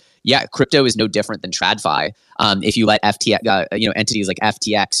 is, yeah, crypto is no different than TradFi. If you let FTX, entities like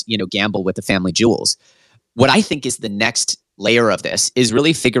FTX, gamble with the family jewels. What I think is the next layer of this is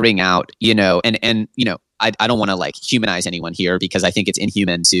really figuring out, I don't want to like humanize anyone here, because I think it's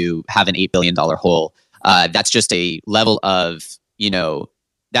inhuman to have an $8 billion hole. That's just a level of,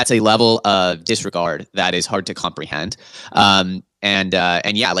 that's a level of disregard that is hard to comprehend. And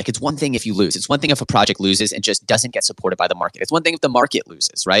yeah, like, it's one thing if you lose. It's one thing if a project loses and just doesn't get supported by the market. It's one thing if the market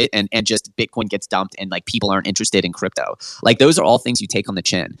loses, right? And just Bitcoin gets dumped and like people aren't interested in crypto. Like, those are all things you take on the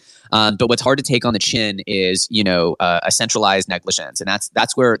chin. But what's hard to take on the chin is, a centralized negligence. And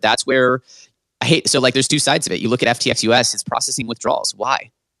that's where I hate. So like, there's two sides of it. You look at FTX US, it's processing withdrawals.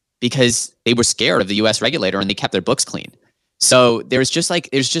 Why? Because they were scared of the US regulator and they kept their books clean. So there's just like,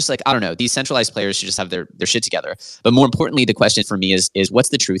 I don't know, these centralized players should just have their shit together. But more importantly, the question for me is what's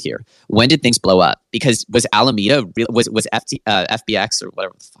the truth here? When did things blow up? Because was Alameda, was FBX or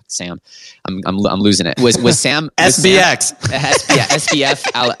whatever the fuck, Sam? I'm losing it. Was Sam SBX? SBF,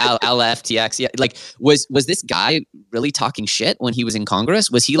 LFTX. Yeah. Like, was this guy really talking shit when he was in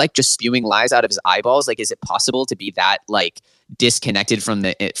Congress? Was he like just spewing lies out of his eyeballs? Like, is it possible to be that like disconnected from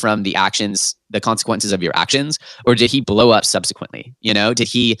the actions, the consequences of your actions? Or did he blow up subsequently?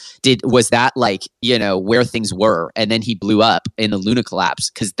 Was that like, where things were, and then he blew up in the Luna collapse?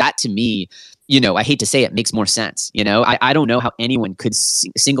 Because that, to me, I hate to say it, makes more sense. I don't know how anyone could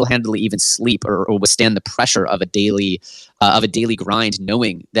single-handedly even sleep or withstand the pressure of a daily grind,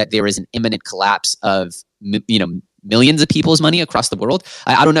 knowing that there is an imminent collapse of millions of people's money across the world.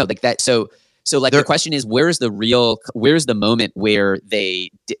 I don't know, like that. So So like the question is, where's the moment where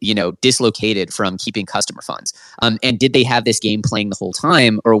they, dislocated from keeping customer funds? And did they have this game playing the whole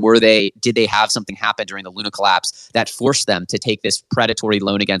time, or did they have something happen during the Luna collapse that forced them to take this predatory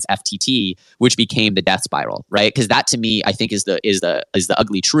loan against FTT, which became the death spiral, right? Because that to me, I think is the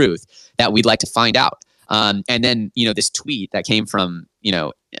ugly truth that we'd like to find out. And then, this tweet that came from,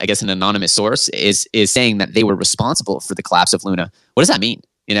 I guess an anonymous source is saying that they were responsible for the collapse of Luna. What does that mean?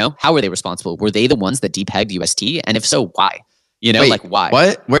 How were they responsible? Were they the ones that depegged UST? And if so, why? Wait, why?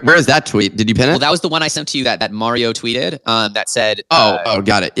 What? Where is that tweet? Did you pin it? Well, that was the one I sent to you that Mario tweeted that said...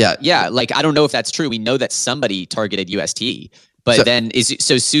 got it. Yeah. Yeah, like, I don't know if that's true. We know that somebody targeted UST. But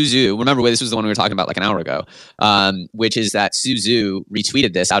Suzu, remember this was the one we were talking about like an hour ago, which is that Suzu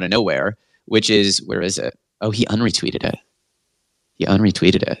retweeted this out of nowhere, which is, where is it? Oh, he unretweeted it.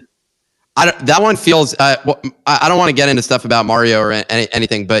 That one feels. I don't want to get into stuff about Mario or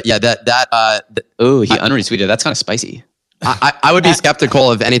anything, but yeah, he unretweeted. That's kind of spicy. I would be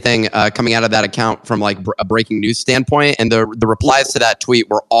skeptical of anything coming out of that account from like a breaking news standpoint, and the replies to that tweet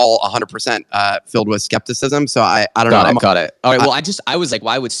were all 100% filled with skepticism. So I don't know. Got it. All right. Well, I was like,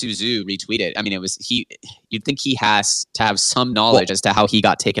 why would Suzu retweet it? I mean, you'd think he has to have some knowledge as to how he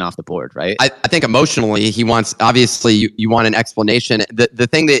got taken off the board, right? I think emotionally he wants. Obviously, you want an explanation. The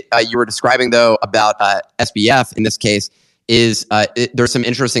thing that you were describing though about SBF in this case is there's some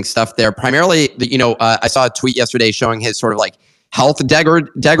interesting stuff there. Primarily, I saw a tweet yesterday showing his sort of like health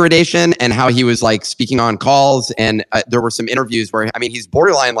degradation and how he was like speaking on calls. And there were some interviews where, he's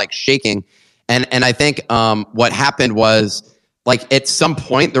borderline like shaking. And I think what happened was like at some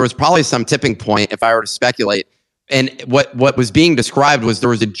point, there was probably some tipping point, if I were to speculate. And what was being described was there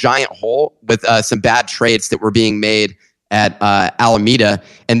was a giant hole with some bad trades that were being made at Alameda,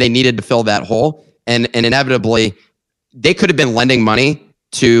 and they needed to fill that hole. And inevitably, they could have been lending money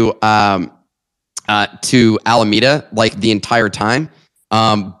to Alameda like the entire time,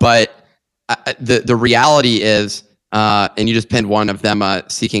 but the reality is, and you just pinned one of them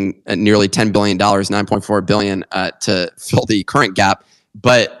seeking nearly $10 billion, $9.4 billion to fill the current gap.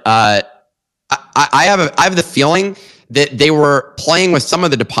 But I have the feeling that they were playing with some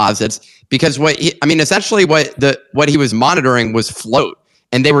of the deposits because essentially what he was monitoring was float.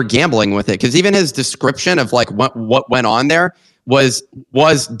 And they were gambling with it because even his description of like what went on there was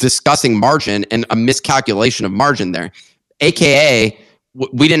discussing margin and a miscalculation of margin there. AKA,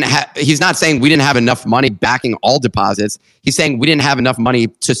 he's not saying we didn't have enough money backing all deposits. He's saying we didn't have enough money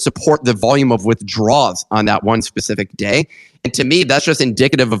to support the volume of withdrawals on that one specific day. And to me, that's just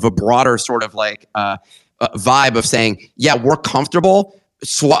indicative of a broader sort of like vibe of saying, yeah, we're comfortable,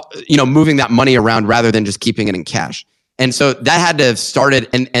 moving that money around rather than just keeping it in cash. And so that had to have started,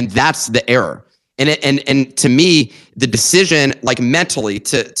 and that's the error. And to me, the decision, like mentally,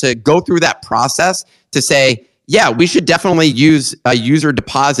 to go through that process to say, yeah, we should definitely use user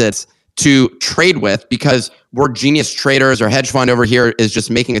deposits to trade with because we're genius traders. Our hedge fund over here is just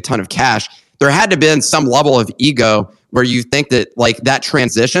making a ton of cash. There had to have been some level of ego where you think that like that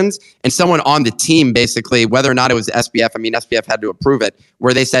transitions, and someone on the team basically, whether or not it was SBF, SBF had to approve it,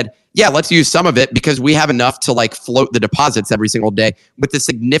 where they said, yeah, let's use some of it because we have enough to like float the deposits every single day with a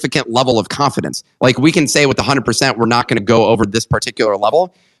significant level of confidence. Like we can say with 100%, we're not going to go over this particular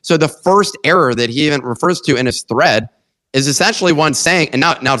level. So the first error that he even refers to in his thread is essentially one saying, and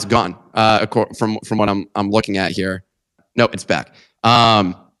now it's gone from what I'm looking at here. Nope, it's back.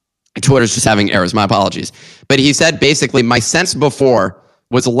 Twitter's just having errors. My apologies. But he said basically, my sense before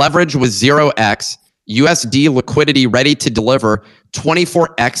was leverage was 0x, USD liquidity ready to deliver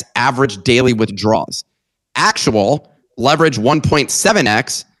 24x average daily withdrawals. Actual leverage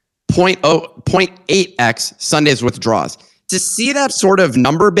 1.7x, 0.8x Sunday's withdrawals. To see that sort of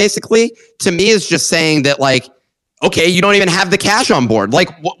number basically, to me is just saying that like, okay, you don't even have the cash on board. Like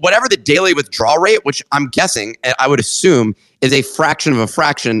whatever the daily withdrawal rate, which I'm guessing, I would assume is a fraction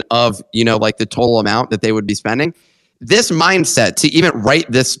of, like the total amount that they would be spending. This mindset to even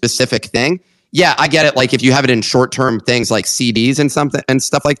write this specific thing, yeah, I get it. Like if you have it in short-term things like CDs and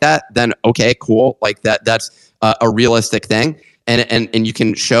stuff like that, then okay, cool. Like that's a realistic thing. And you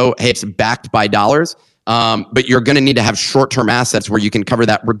can show, hey, it's backed by dollars. But you're going to need to have short-term assets where you can cover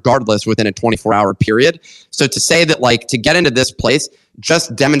that regardless within a 24-hour period. So to say that like to get into this place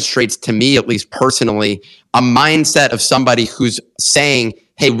just demonstrates to me, at least personally, a mindset of somebody who's saying,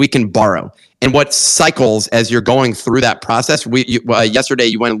 hey, we can borrow. And what cycles as you're going through that process, yesterday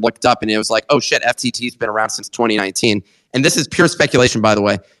you went and looked up and it was like, oh shit, FTT's been around since 2019. And this is pure speculation, by the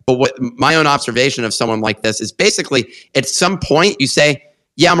way. But what my own observation of someone like this is basically at some point you say,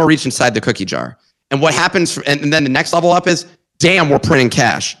 yeah, I'm going to reach inside the cookie jar. And what happens, and then the next level up is, damn, we're printing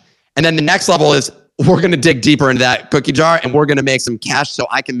cash. And then the next level is we're going to dig deeper into that cookie jar and we're going to make some cash so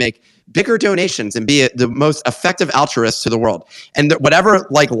I can make bigger donations and be the most effective altruist to the world. And whatever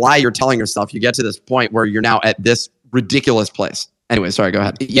like lie you're telling yourself, you get to this point where you're now at this ridiculous place. Anyway, sorry, go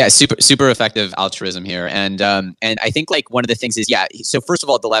ahead. Yeah, super effective altruism here. And I think like one of the things is, so first of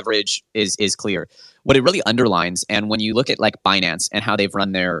all, the leverage is clear. What it really underlines, and when you look at like Binance and how they've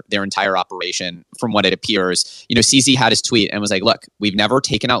run their entire operation, from what it appears, CZ had his tweet and was like, look, we've never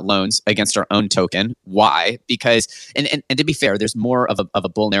taken out loans against our own token. Why? Because, and to be fair, there's more of a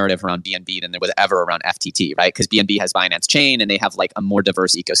bull narrative around BNB than there was ever around FTT, right? Because BNB has Binance Chain and they have like a more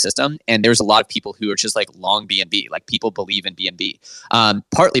diverse ecosystem. And there's a lot of people who are just like long BNB, like people believe in BNB,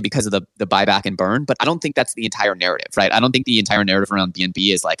 partly because of the buyback and burn. But I don't think that's the entire narrative, right? I don't think the entire narrative around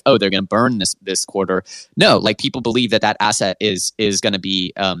BNB is like, oh, they're going to burn this quarter. No, like people believe that asset is going to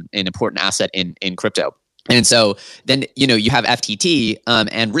be an important asset in crypto. And so then, you have FTT,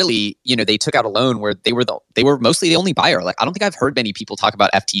 and really, they took out a loan where they were mostly the only buyer. Like, I don't think I've heard many people talk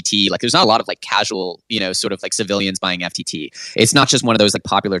about FTT. Like, there's not a lot of like casual, sort of like civilians buying FTT. It's not just one of those like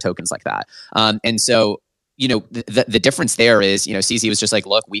popular tokens like that. And so, the difference there is, CZ was just like,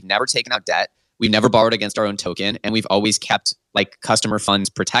 look, we've never taken out debt. We've never borrowed against our own token, and we've always kept like customer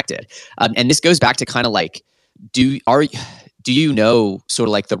funds protected. And this goes back to kind of like, do you know sort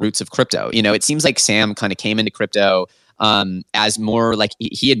of like the roots of crypto? It seems like Sam kind of came into crypto as more like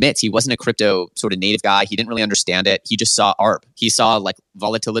he admits he wasn't a crypto sort of native guy. He didn't really understand it. He just saw ARB. He saw like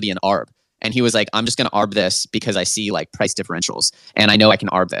volatility in ARB, and he was like, I'm just going to ARB this because I see like price differentials, and I know I can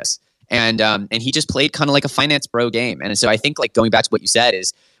ARB this. And he just played kind of like a finance bro game. And so I think like going back to what you said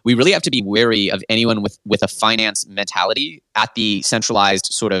is we really have to be wary of anyone with a finance mentality at the centralized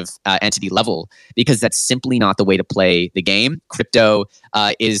sort of entity level, because that's simply not the way to play the game. Crypto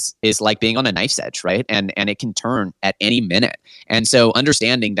is like being on a knife's edge, right? And it can turn at any minute. And so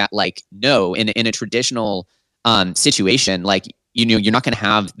understanding that like, no, in a traditional situation, like, you're not going to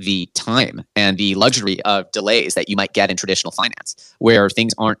have the time and the luxury of delays that you might get in traditional finance, where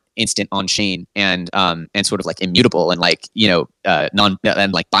things aren't instant on chain and sort of like immutable and like, non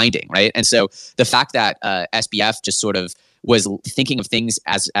and like binding, right? And so the fact that SBF just sort of was thinking of things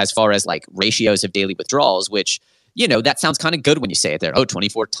as far as like ratios of daily withdrawals, which, that sounds kind of good when you say it there. Oh,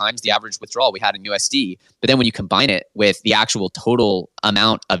 24 times the average withdrawal we had in USD. But then when you combine it with the actual total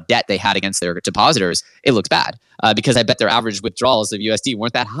amount of debt they had against their depositors, it looks bad. Because I bet their average withdrawals of USD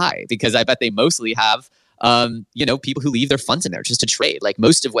weren't that high, because I bet they mostly have, people who leave their funds in there just to trade. Like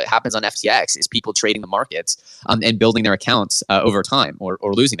most of what happens on FTX is people trading the markets and building their accounts over time, or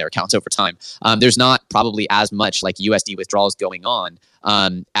losing their accounts over time. There's not probably as much like USD withdrawals going on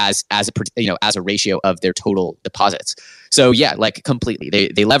as a ratio of their total deposits. So yeah, like completely,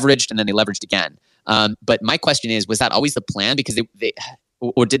 they leveraged and then they leveraged again. But my question is, was that always the plan? Because they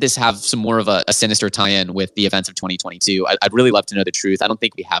or did this have some more of a sinister tie-in with the events of 2022? I'd really love to know the truth. I don't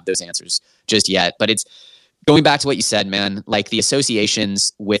think we have those answers just yet, but it's going back to what you said, man, like the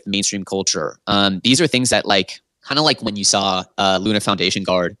associations with mainstream culture. These are things that like, kind of like when you saw Luna Foundation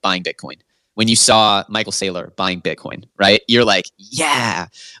Guard buying Bitcoin, when you saw Michael Saylor buying Bitcoin, right? You're like, yeah,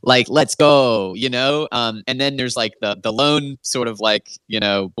 like, let's go, and then there's like the lone sort of like,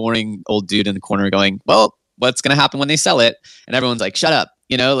 boring old dude in the corner going, well, what's going to happen when they sell it? And everyone's like, shut up,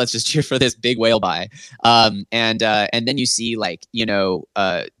 let's just cheer for this big whale buy. And then you see like,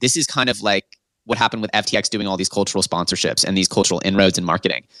 this is kind of like what happened with FTX doing all these cultural sponsorships and these cultural inroads in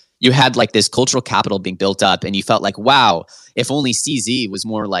marketing. You had like this cultural capital being built up, and you felt like, wow, if only CZ was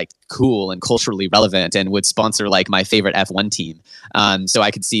more like cool and culturally relevant and would sponsor like my favorite F1 team. So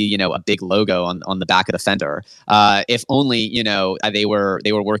I could see, a big logo on the back of the fender. If only, they were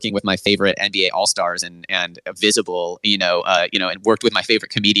working with my favorite NBA All-Stars and visible, and worked with my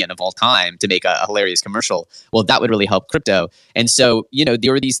favorite comedian of all time to make a hilarious commercial. Well, that would really help crypto. And so,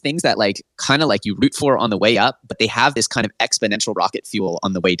 there are these things that like kind of like you root for on the way up, but they have this kind of exponential rocket fuel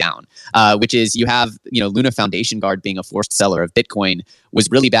on the way down. Which is you have, Luna Foundation Guard being a forced seller of Bitcoin was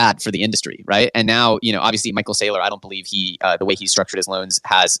really bad for the industry, right? And now, obviously Michael Saylor, I don't believe he, the way he structured his loans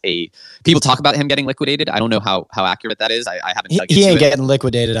people talk about him getting liquidated. I don't know how accurate that is. I haven't dug into it. He ain't getting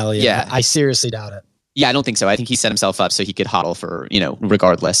liquidated, Elliot. Yeah. I seriously doubt it. Yeah, I don't think so. I think he set himself up so he could hodl for,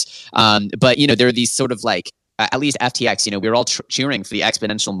 regardless. But, there are these sort of like, at least FTX, we were all cheering for the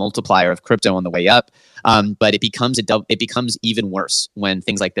exponential multiplier of crypto on the way up. But it becomes even worse when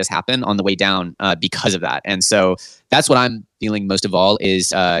things like this happen on the way down because of that. And so that's what I'm feeling most of all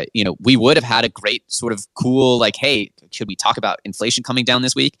is, we would have had a great sort of cool, like, hey, should we talk about inflation coming down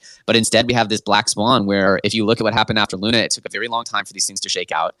this week? But instead we have this black swan where if you look at what happened after Luna, it took a very long time for these things to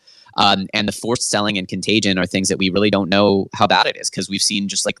shake out. And the forced selling and contagion are things that we really don't know how bad it is because we've seen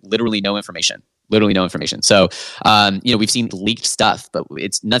just like literally no information. So, we've seen leaked stuff, but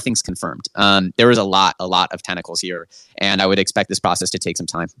nothing's confirmed. There is a lot of tentacles here, and I would expect this process to take some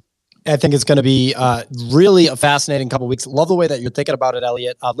time. I think it's going to be really a fascinating couple of weeks. Love the way that you're thinking about it,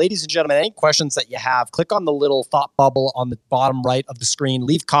 Elliot. Ladies and gentlemen, any questions that you have, click on the little thought bubble on the bottom right of the screen.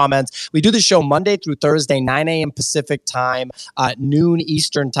 Leave comments. We do the show Monday through Thursday, 9 a.m. Pacific time, noon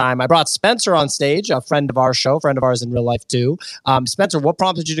Eastern time. I brought Spencer on stage, a friend of our show, friend of ours in real life too. Spencer, what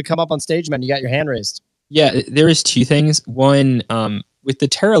prompted you to come up on stage, man? You got your hand raised. Yeah, there was two things. One, with the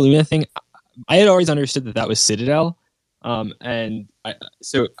Terra Luna thing, I had always understood that was Citadel. And I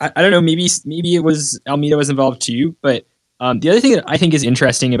don't know, maybe it was Alameda was involved too, but the other thing that I think is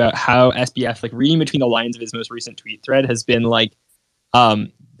interesting about how SBF, like reading between the lines of his most recent tweet thread, has been like,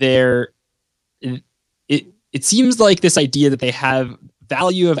 it seems like this idea that they have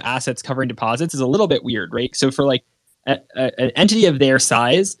value of assets covering deposits is a little bit weird, right? So for like an entity of their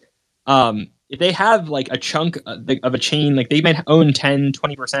size, if they have like a chunk of a chain, like they might own 10,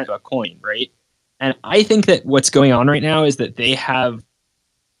 20% of a coin, right? And I think that what's going on right now is that they have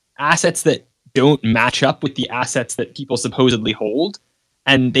assets that don't match up with the assets that people supposedly hold,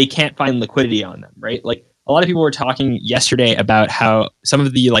 and they can't find liquidity on them, right? Like a lot of people were talking yesterday about how some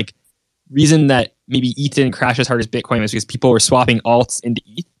of the like reason that maybe ETH didn't crash as hard as Bitcoin was because people were swapping alts into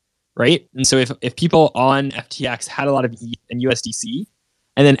ETH, right? And so if people on FTX had a lot of ETH and USDC,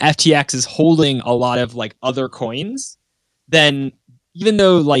 and then FTX is holding a lot of like other coins, then even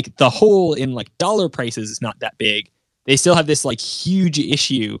though like the hole in like dollar prices is not that big, they still have this like huge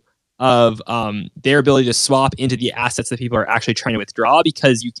issue of their ability to swap into the assets that people are actually trying to withdraw,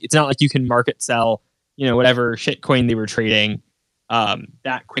 because it's not like you can market sell, whatever shitcoin they were trading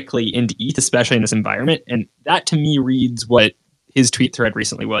that quickly into ETH, especially in this environment. And that to me reads what his tweet thread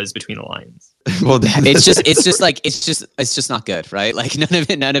recently was between the lines. Well, it's just not good, right? Like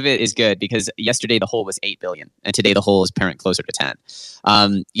none of it is good, because yesterday the hole was 8 billion and today the hole is apparent closer to 10.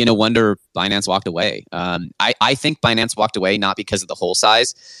 Wonder Binance walked away. I think Binance walked away not because of the hole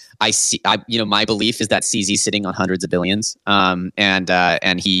size. My belief is that CZ is sitting on hundreds of billions,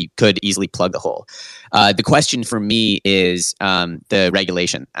 and he could easily plug the hole. The question for me is the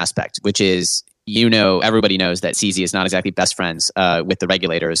regulation aspect, which is, everybody knows that CZ is not exactly best friends with the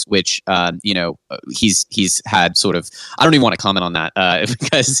regulators, which, he's had sort of, I don't even want to comment on that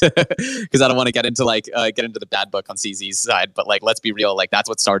because I don't want to get into the bad book on CZ's side. But like, let's be real. Like, that's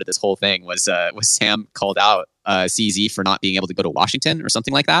what started this whole thing was Sam called out CZ for not being able to go to Washington or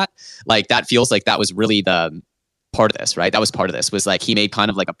something like that. Like, that feels like that was really the part of this, right? That was part of this, was like he made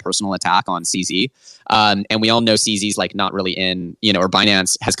kind of like a personal attack on CZ. And we all know CZ's like not really in, or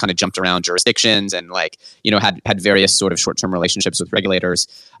Binance has kind of jumped around jurisdictions and like, had various sort of short-term relationships with regulators.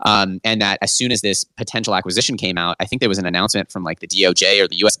 And that as soon as this potential acquisition came out, I think there was an announcement from like the DOJ or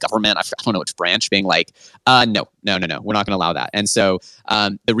the US government, I don't know which branch, being like, no, we're not going to allow that. And so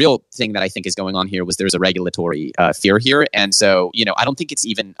the real thing that I think is going on here was there's a regulatory fear here. And so, I don't think it's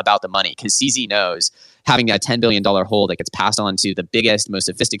even about the money, because CZ knows having a $10 billion hold that gets passed on to the biggest, most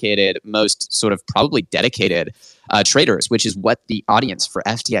sophisticated, most sort of probably dedicated traders, which is what the audience for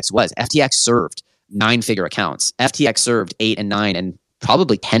FTX was. FTX served 9-figure accounts. FTX served 8 and 9 and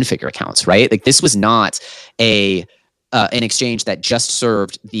probably 10-figure accounts, right? Like, this was not an exchange that just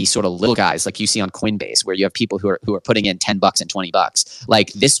served the sort of little guys like you see on Coinbase, where you have people who are putting in $10 and $20.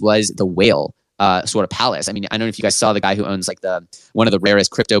 Like, this was the whale sort of palace. I mean, I don't know if you guys saw the guy who owns like one of the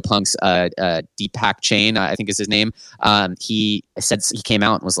rarest CryptoPunks, Deepak Chain, I think is his name. He said, he came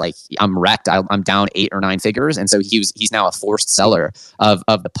out and was like, I'm wrecked. I'm down 8 or 9 figures. And so he's now a forced seller of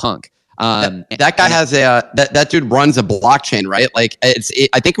the punk. That guy has that dude runs a blockchain, right? Like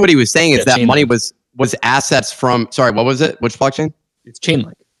I think what he was saying is that Chainlink money was assets from, sorry, what was it? Which blockchain? It's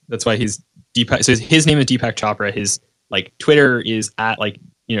Chainlink. That's why he's Deepak. So his name is Deepak Chopra. His like Twitter is at like,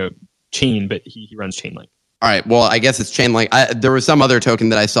 Chain, but he runs Chainlink. All right. Well, I guess it's Chainlink. There was some other token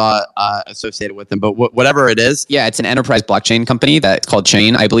that I saw associated with them, but whatever it is. Yeah, it's an enterprise blockchain company that's called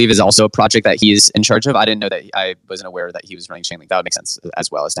Chain, I believe, is also a project that he is in charge of. I didn't know that. I wasn't aware that he was running Chainlink. That would make sense as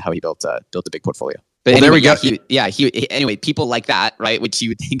well as to how he built a big portfolio. But well, anyway, there we go. Anyway, people like that, right, which you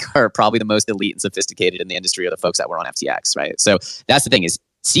would think are probably the most elite and sophisticated in the industry, are the folks that were on FTX, right? So that's the thing, is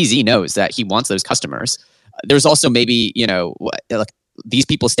CZ knows that he wants those customers. There's also maybe, like, these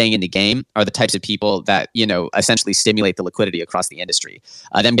people staying in the game are the types of people that, essentially stimulate the liquidity across the industry.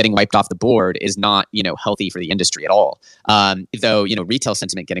 Them getting wiped off the board is not, healthy for the industry at all. Though, retail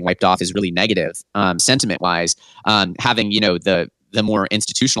sentiment getting wiped off is really negative, sentiment wise. Having, the more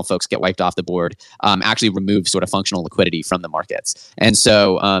institutional folks get wiped off the board, actually remove sort of functional liquidity from the markets. And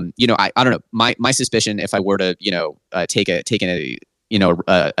so, I don't know. My suspicion, if I were to, take a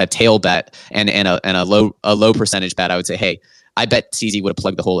tail bet and a low percentage bet, I would say, hey, I bet CZ would have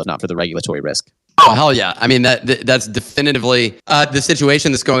plugged the hole if not for the regulatory risk. Oh, hell yeah. I mean, that's definitively the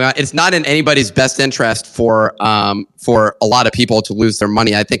situation that's going on. It's not in anybody's best interest for a lot of people to lose their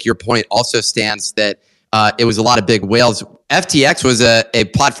money. I think your point also stands that it was a lot of big whales. FTX was a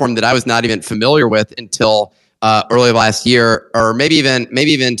platform that I was not even familiar with until early last year, or maybe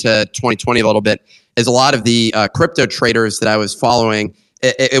even to 2020 a little bit, is a lot of the crypto traders that I was following.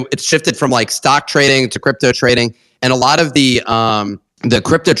 It shifted from like stock trading to crypto trading, and a lot of the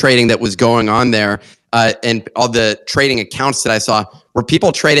crypto trading that was going on there and all the trading accounts that I saw were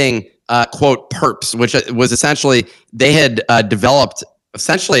people trading quote perps, which was essentially they had developed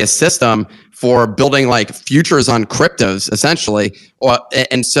essentially a system for building like futures on cryptos essentially,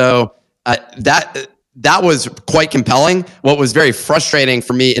 and so that was quite compelling. What was very frustrating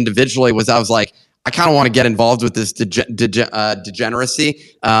for me individually was I was like, I kind of want to get involved with this degeneracy,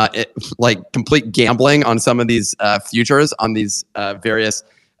 like complete gambling on some of these futures on these various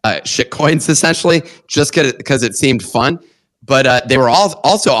shit coins, essentially, just because it seemed fun. But they were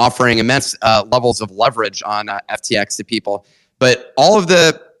also offering immense levels of leverage on FTX to people. But all of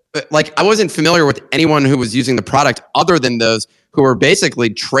I wasn't familiar with anyone who was using the product other than those who were basically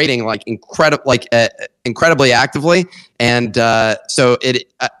trading incredibly actively. And so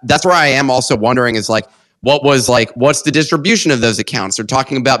that's where I am also wondering is what's the distribution of those accounts? They're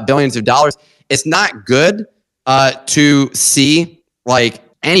talking about billions of dollars. It's not good to see like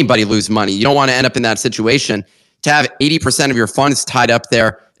anybody lose money. You don't want to end up in that situation. To have 80% of your funds tied up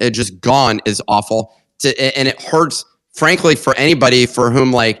there, just gone is awful. And it hurts, frankly, for anybody for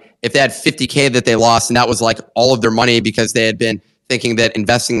whom if they had 50K that they lost and that was like all of their money because they had been thinking that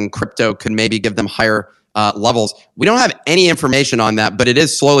investing in crypto could maybe give them higher levels. We don't have any information on that, but it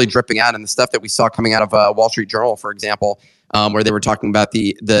is slowly dripping out. And the stuff that we saw coming out of Wall Street Journal, for example, where they were talking about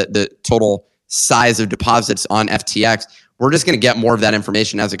the total size of deposits on FTX, we're just going to get more of that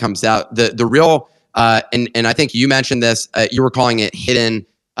information as it comes out. The real, and I think you mentioned this, you were calling it hidden,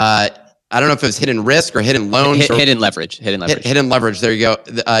 I don't know if it was hidden risk or hidden loans. Hidden leverage. Hidden leverage. There you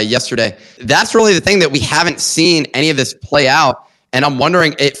go. Yesterday. That's really the thing that we haven't seen any of this play out. And I'm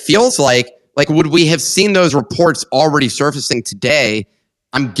wondering, it feels like would we have seen those reports already surfacing today?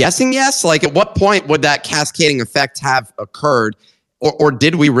 I'm guessing yes. At what point would that cascading effect have occurred? Or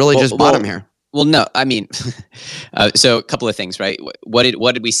did we really just bottom here? Well, no. I mean, so a couple of things, right? What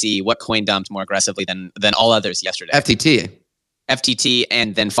did we see? What coin dumped more aggressively than all others yesterday? FTT,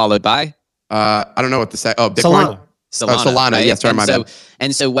 and then followed by? I don't know what to say. Oh, Bitcoin? Solana. Right? Yes, sorry, my bad.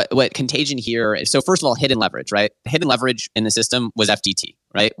 And so what contagion here? So first of all, hidden leverage, right? Hidden leverage in the system was FTT,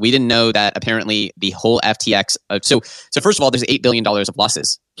 right? We didn't know that apparently the whole FTX. So first of all, there's $8 billion of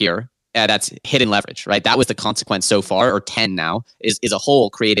losses here. That's hidden leverage, right? That was the consequence so far, or 10 now, is a hole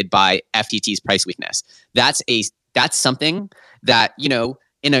created by FTT's price weakness. That's something that,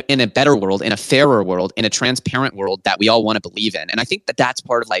 in a better world, in a fairer world, in a transparent world that we all want to believe in. And I think that that's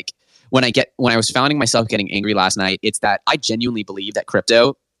part of when I was finding myself getting angry last night, it's that I genuinely believe that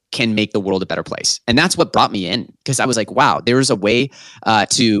crypto can make the world a better place. And that's what brought me in, because I was like, wow, there is a way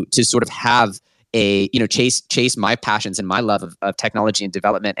to sort of have a, chase my passions and my love of technology and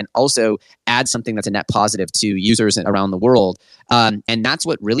development, and also add something that's a net positive to users around the world. And that's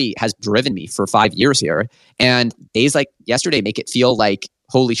what really has driven me for 5 years here. And days like yesterday make it feel like,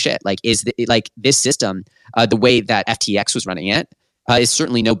 holy shit, this system, the way that FTX was running it, is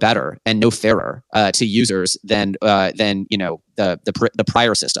certainly no better and no fairer to users than the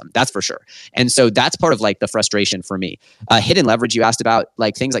prior system. That's for sure. And so that's part of the frustration for me. Hidden leverage, you asked about,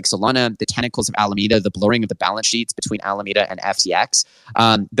 things like Solana, the tentacles of Alameda, the blurring of the balance sheets between Alameda and FTX.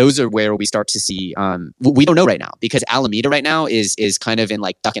 Those are where we start to see. We don't know right now, because Alameda right now is kind of in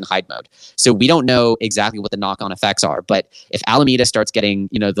duck and hide mode. So we don't know exactly what the knock-on effects are. But if Alameda starts getting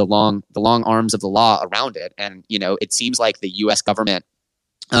the long arms of the law around it, and it seems like the U.S. government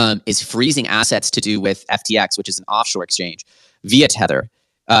is freezing assets to do with FTX, which is an offshore exchange, via Tether.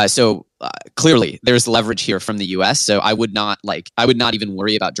 So clearly, there's leverage here from the U.S. So I would not even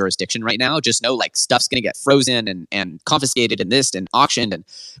worry about jurisdiction right now. Just know stuff's going to get frozen and confiscated and this and auctioned, and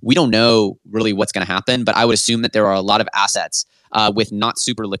we don't know really what's going to happen. But I would assume that there are a lot of assets with not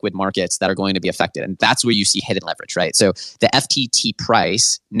super liquid markets that are going to be affected. And that's where you see hidden leverage, right? So the FTT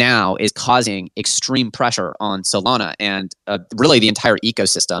price now is causing extreme pressure on Solana and really the entire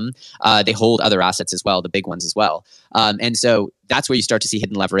ecosystem. They hold other assets as well, the big ones as well. And so that's where you start to see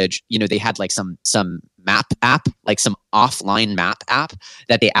hidden leverage. They had like some map app, like some offline map app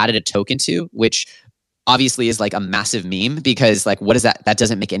that they added a token to, which obviously is like a massive meme because like, what is that? That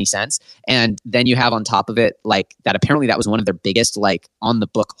doesn't make any sense. And then you have on top of it, like that apparently that was one of their biggest like on the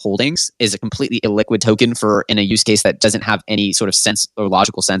book holdings, is a completely illiquid token for in a use case that doesn't have any sort of sense or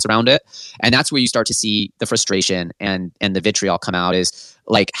logical sense around it. And that's where you start to see the frustration and the vitriol come out, is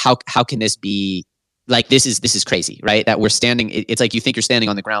like, how can this be? Like, this is crazy, right? That we're standing, it's like you think you're standing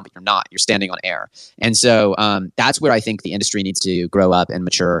on the ground, but you're not. You're standing on air. And so that's where I think the industry needs to grow up and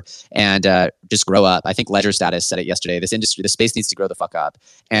mature and just grow up. I think Ledger Status said it yesterday. This space needs to grow the fuck up.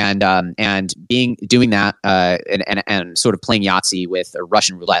 And doing that and sort of playing Yahtzee with or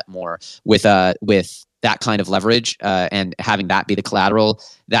Russian roulette more with that kind of leverage and having that be the collateral,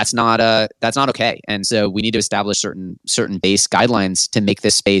 that's not okay. And so we need to establish certain base guidelines to make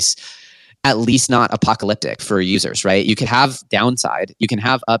this space at least not apocalyptic for users, right? You can have downside, you can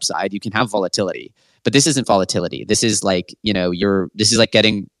have upside, you can have volatility, but this isn't volatility. This is like, this is like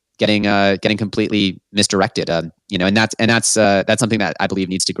getting completely misdirected, and that's something that I believe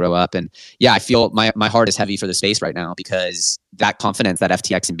needs to grow up. And yeah, I feel my heart is heavy for the space right now because that confidence that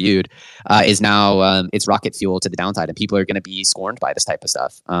FTX imbued is now it's rocket fuel to the downside, and people are going to be scorned by this type of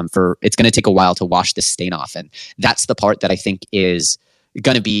stuff. It's going to take a while to wash this stain off, and that's the part that I think is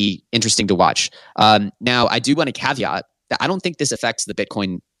going to be interesting to watch. Now, I do want to caveat that I don't think this affects the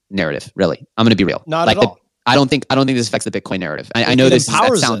Bitcoin narrative. Really, I'm going to be real. Not at all. I don't think this affects the Bitcoin narrative. I know that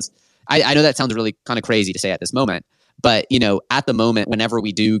sounds. I know that sounds really kind of crazy to say at this moment, but at the moment, whenever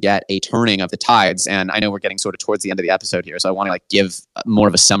we do get a turning of the tides, and I know we're getting sort of towards the end of the episode here, so I want to like give more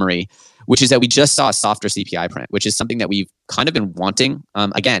of a summary, which is that we just saw a softer CPI print, which is something that we've kind of been wanting.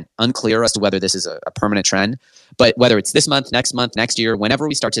 Again, unclear as to whether this is a permanent trend, but whether it's this month, next year, whenever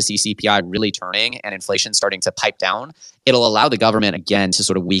we start to see CPI really turning and inflation starting to pipe down, it'll allow the government again to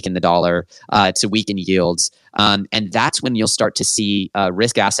sort of weaken the dollar, to weaken yields. And that's when you'll start to see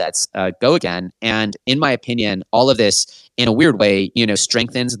risk assets go again. And in my opinion, all of this in a weird way,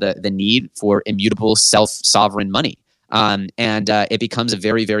 strengthens the need for immutable self-sovereign money. And it becomes a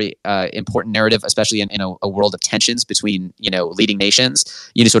very, very important narrative, especially in a world of tensions between, leading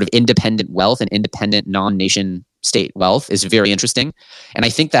nations. Sort of independent wealth and independent non-nation state wealth is very interesting. And I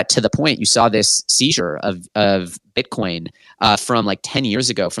think that to the point, you saw this seizure of Bitcoin from like 10 years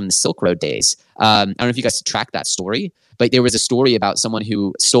ago from the Silk Road days. I don't know if you guys tracked that story, but there was a story about someone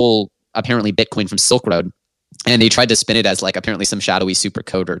who stole apparently Bitcoin from Silk Road. And they tried to spin it as like apparently some shadowy super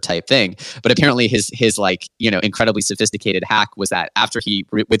coder type thing. But apparently his like, incredibly sophisticated hack was that after he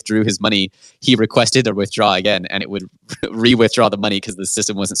withdrew his money, he requested a withdraw again, and it would re-withdraw the money because the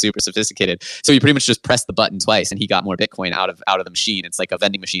system wasn't super sophisticated. So he pretty much just pressed the button twice and he got more Bitcoin out of the machine. It's like a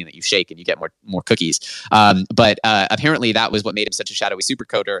vending machine that you shake and you get more cookies. But apparently that was what made him such a shadowy super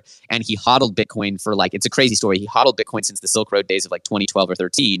coder. And he hodled Bitcoin for like, it's a crazy story. He hodled Bitcoin since the Silk Road days of like 2012 or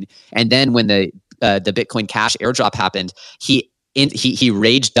 13. And then when the Bitcoin Cash airdrop happened, he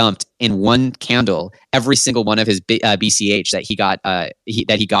rage dumped in one candle every single one of his BCH that he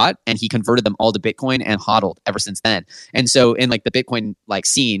got, and he converted them all to Bitcoin and hodled ever since then. And so in like the Bitcoin like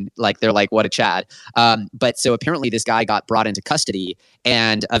scene, like they're like, what a Chad. But so apparently this guy got brought into custody,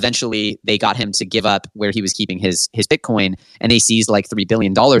 and eventually they got him to give up where he was keeping his Bitcoin, and they seized like $3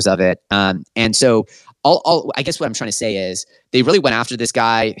 billion of it. And so I guess what I'm trying to say is they really went after this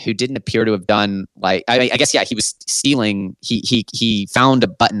guy who didn't appear to have done like, I guess, yeah, he was stealing. He found a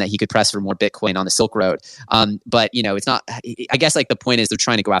button that he could press for more Bitcoin on the Silk Road. But it's not, I guess like the point is they're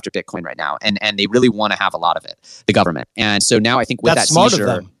trying to go after Bitcoin right now, and they really want to have a lot of it, the government. And so now I think with That's that smart seizure,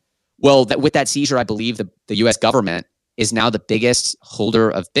 of them. well, with that seizure, I believe the US government is now the biggest holder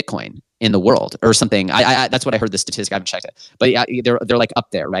of Bitcoin in the world or something. I that's what I heard the statistic. I haven't checked it, but yeah, they're like up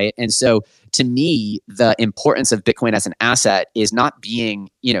there, right? And so to me, the importance of Bitcoin as an asset is not being,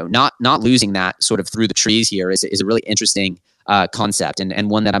 not losing that sort of through the trees here is a really interesting concept, and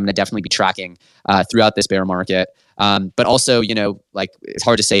one that I'm going to definitely be tracking throughout this bear market. But also, like it's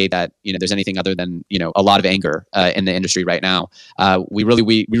hard to say that, there's anything other than, a lot of anger in the industry right now. We really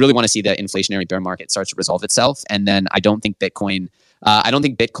want to see the inflationary bear market start to resolve itself. And then I don't think Bitcoin,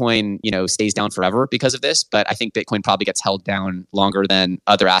 stays down forever because of this, but I think Bitcoin probably gets held down longer than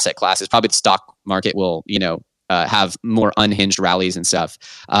other asset classes. Probably the stock market will, have more unhinged rallies and stuff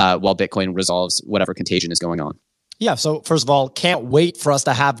while Bitcoin resolves whatever contagion is going on. Yeah. So first of all, can't wait for us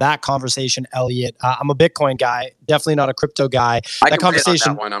to have that conversation, Elliot. I'm a Bitcoin guy. definitely not a crypto guy. I That can wait on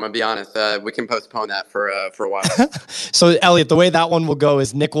conversation. that one. I'm gonna be honest. We can postpone that for a while. So, Elliot, the way that one will go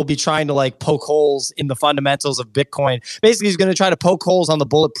is Nick will be trying to like poke holes in the fundamentals of Bitcoin. Basically, he's going to try to poke holes on the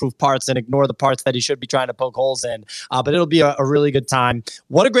bulletproof parts and ignore the parts that he should be trying to poke holes in. But it'll be a really good time.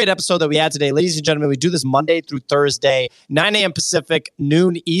 What a great episode that we had today. Ladies and gentlemen, we do this Monday through Thursday, 9 a.m. Pacific,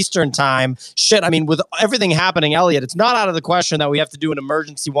 noon Eastern time. Shit, I mean, with everything happening, Elliot, it's not out of the question that we have to do an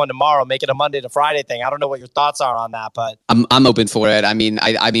emergency one tomorrow, make it a Monday to Friday thing. I don't know what your thoughts are on that, but I'm open for it. I mean,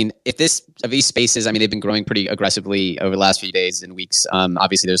 I mean, if these spaces, I mean, they've been growing pretty aggressively over the last few days and weeks.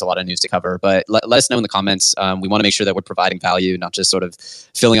 Obviously, there's a lot of news to cover, but let us know in the comments. We want to make sure that we're providing value, not just sort of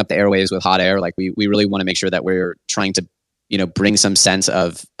filling up the airwaves with hot air. Like we really want to make sure that we're trying to, bring some sense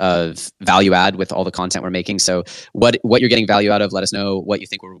of value add with all the content we're making. So what you're getting value out of, let us know. What you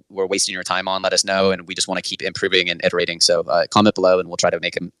think we're wasting your time on, let us know. And we just want to keep improving and iterating. So comment below and we'll try to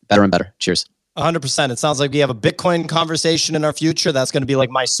make them better and better. Cheers. 100%. It sounds like we have a Bitcoin conversation in our future. That's going to be like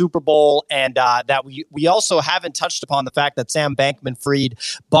my Super Bowl. And that we also haven't touched upon the fact that Sam Bankman-Fried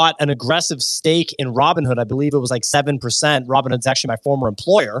bought an aggressive stake in Robinhood. I believe it was like 7%. Robinhood's actually my former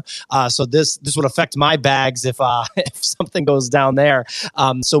employer. So this would affect my bags if something goes down there.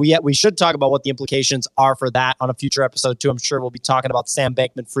 So we should talk about what the implications are for that on a future episode too. I'm sure we'll be talking about Sam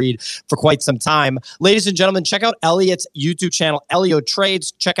Bankman-Fried for quite some time. Ladies and gentlemen, check out Elliot's YouTube channel,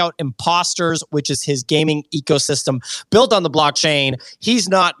 EllioTrades. Check out Imposters, which is his gaming ecosystem built on the blockchain. He's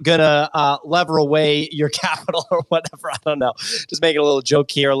not gonna lever away your capital or whatever. I don't know. Just making a little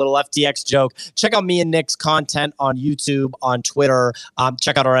joke here, a little FTX joke. Check out me and Nick's content on YouTube, on Twitter.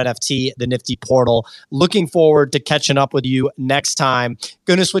 Check out our NFT, the Nifty portal. Looking forward to catching up with you next time.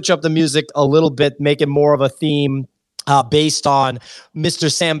 Gonna switch up the music a little bit, make it more of a theme. Based on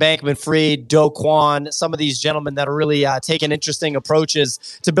Mr. Sam Bankman-Fried, Do Kwon, some of these gentlemen that are really taking interesting approaches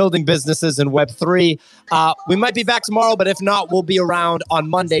to building businesses in Web3. We might be back tomorrow, but if not, we'll be around on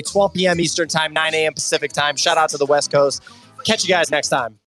Monday, 12 p.m. Eastern time, 9 a.m. Pacific time. Shout out to the West Coast. Catch you guys next time.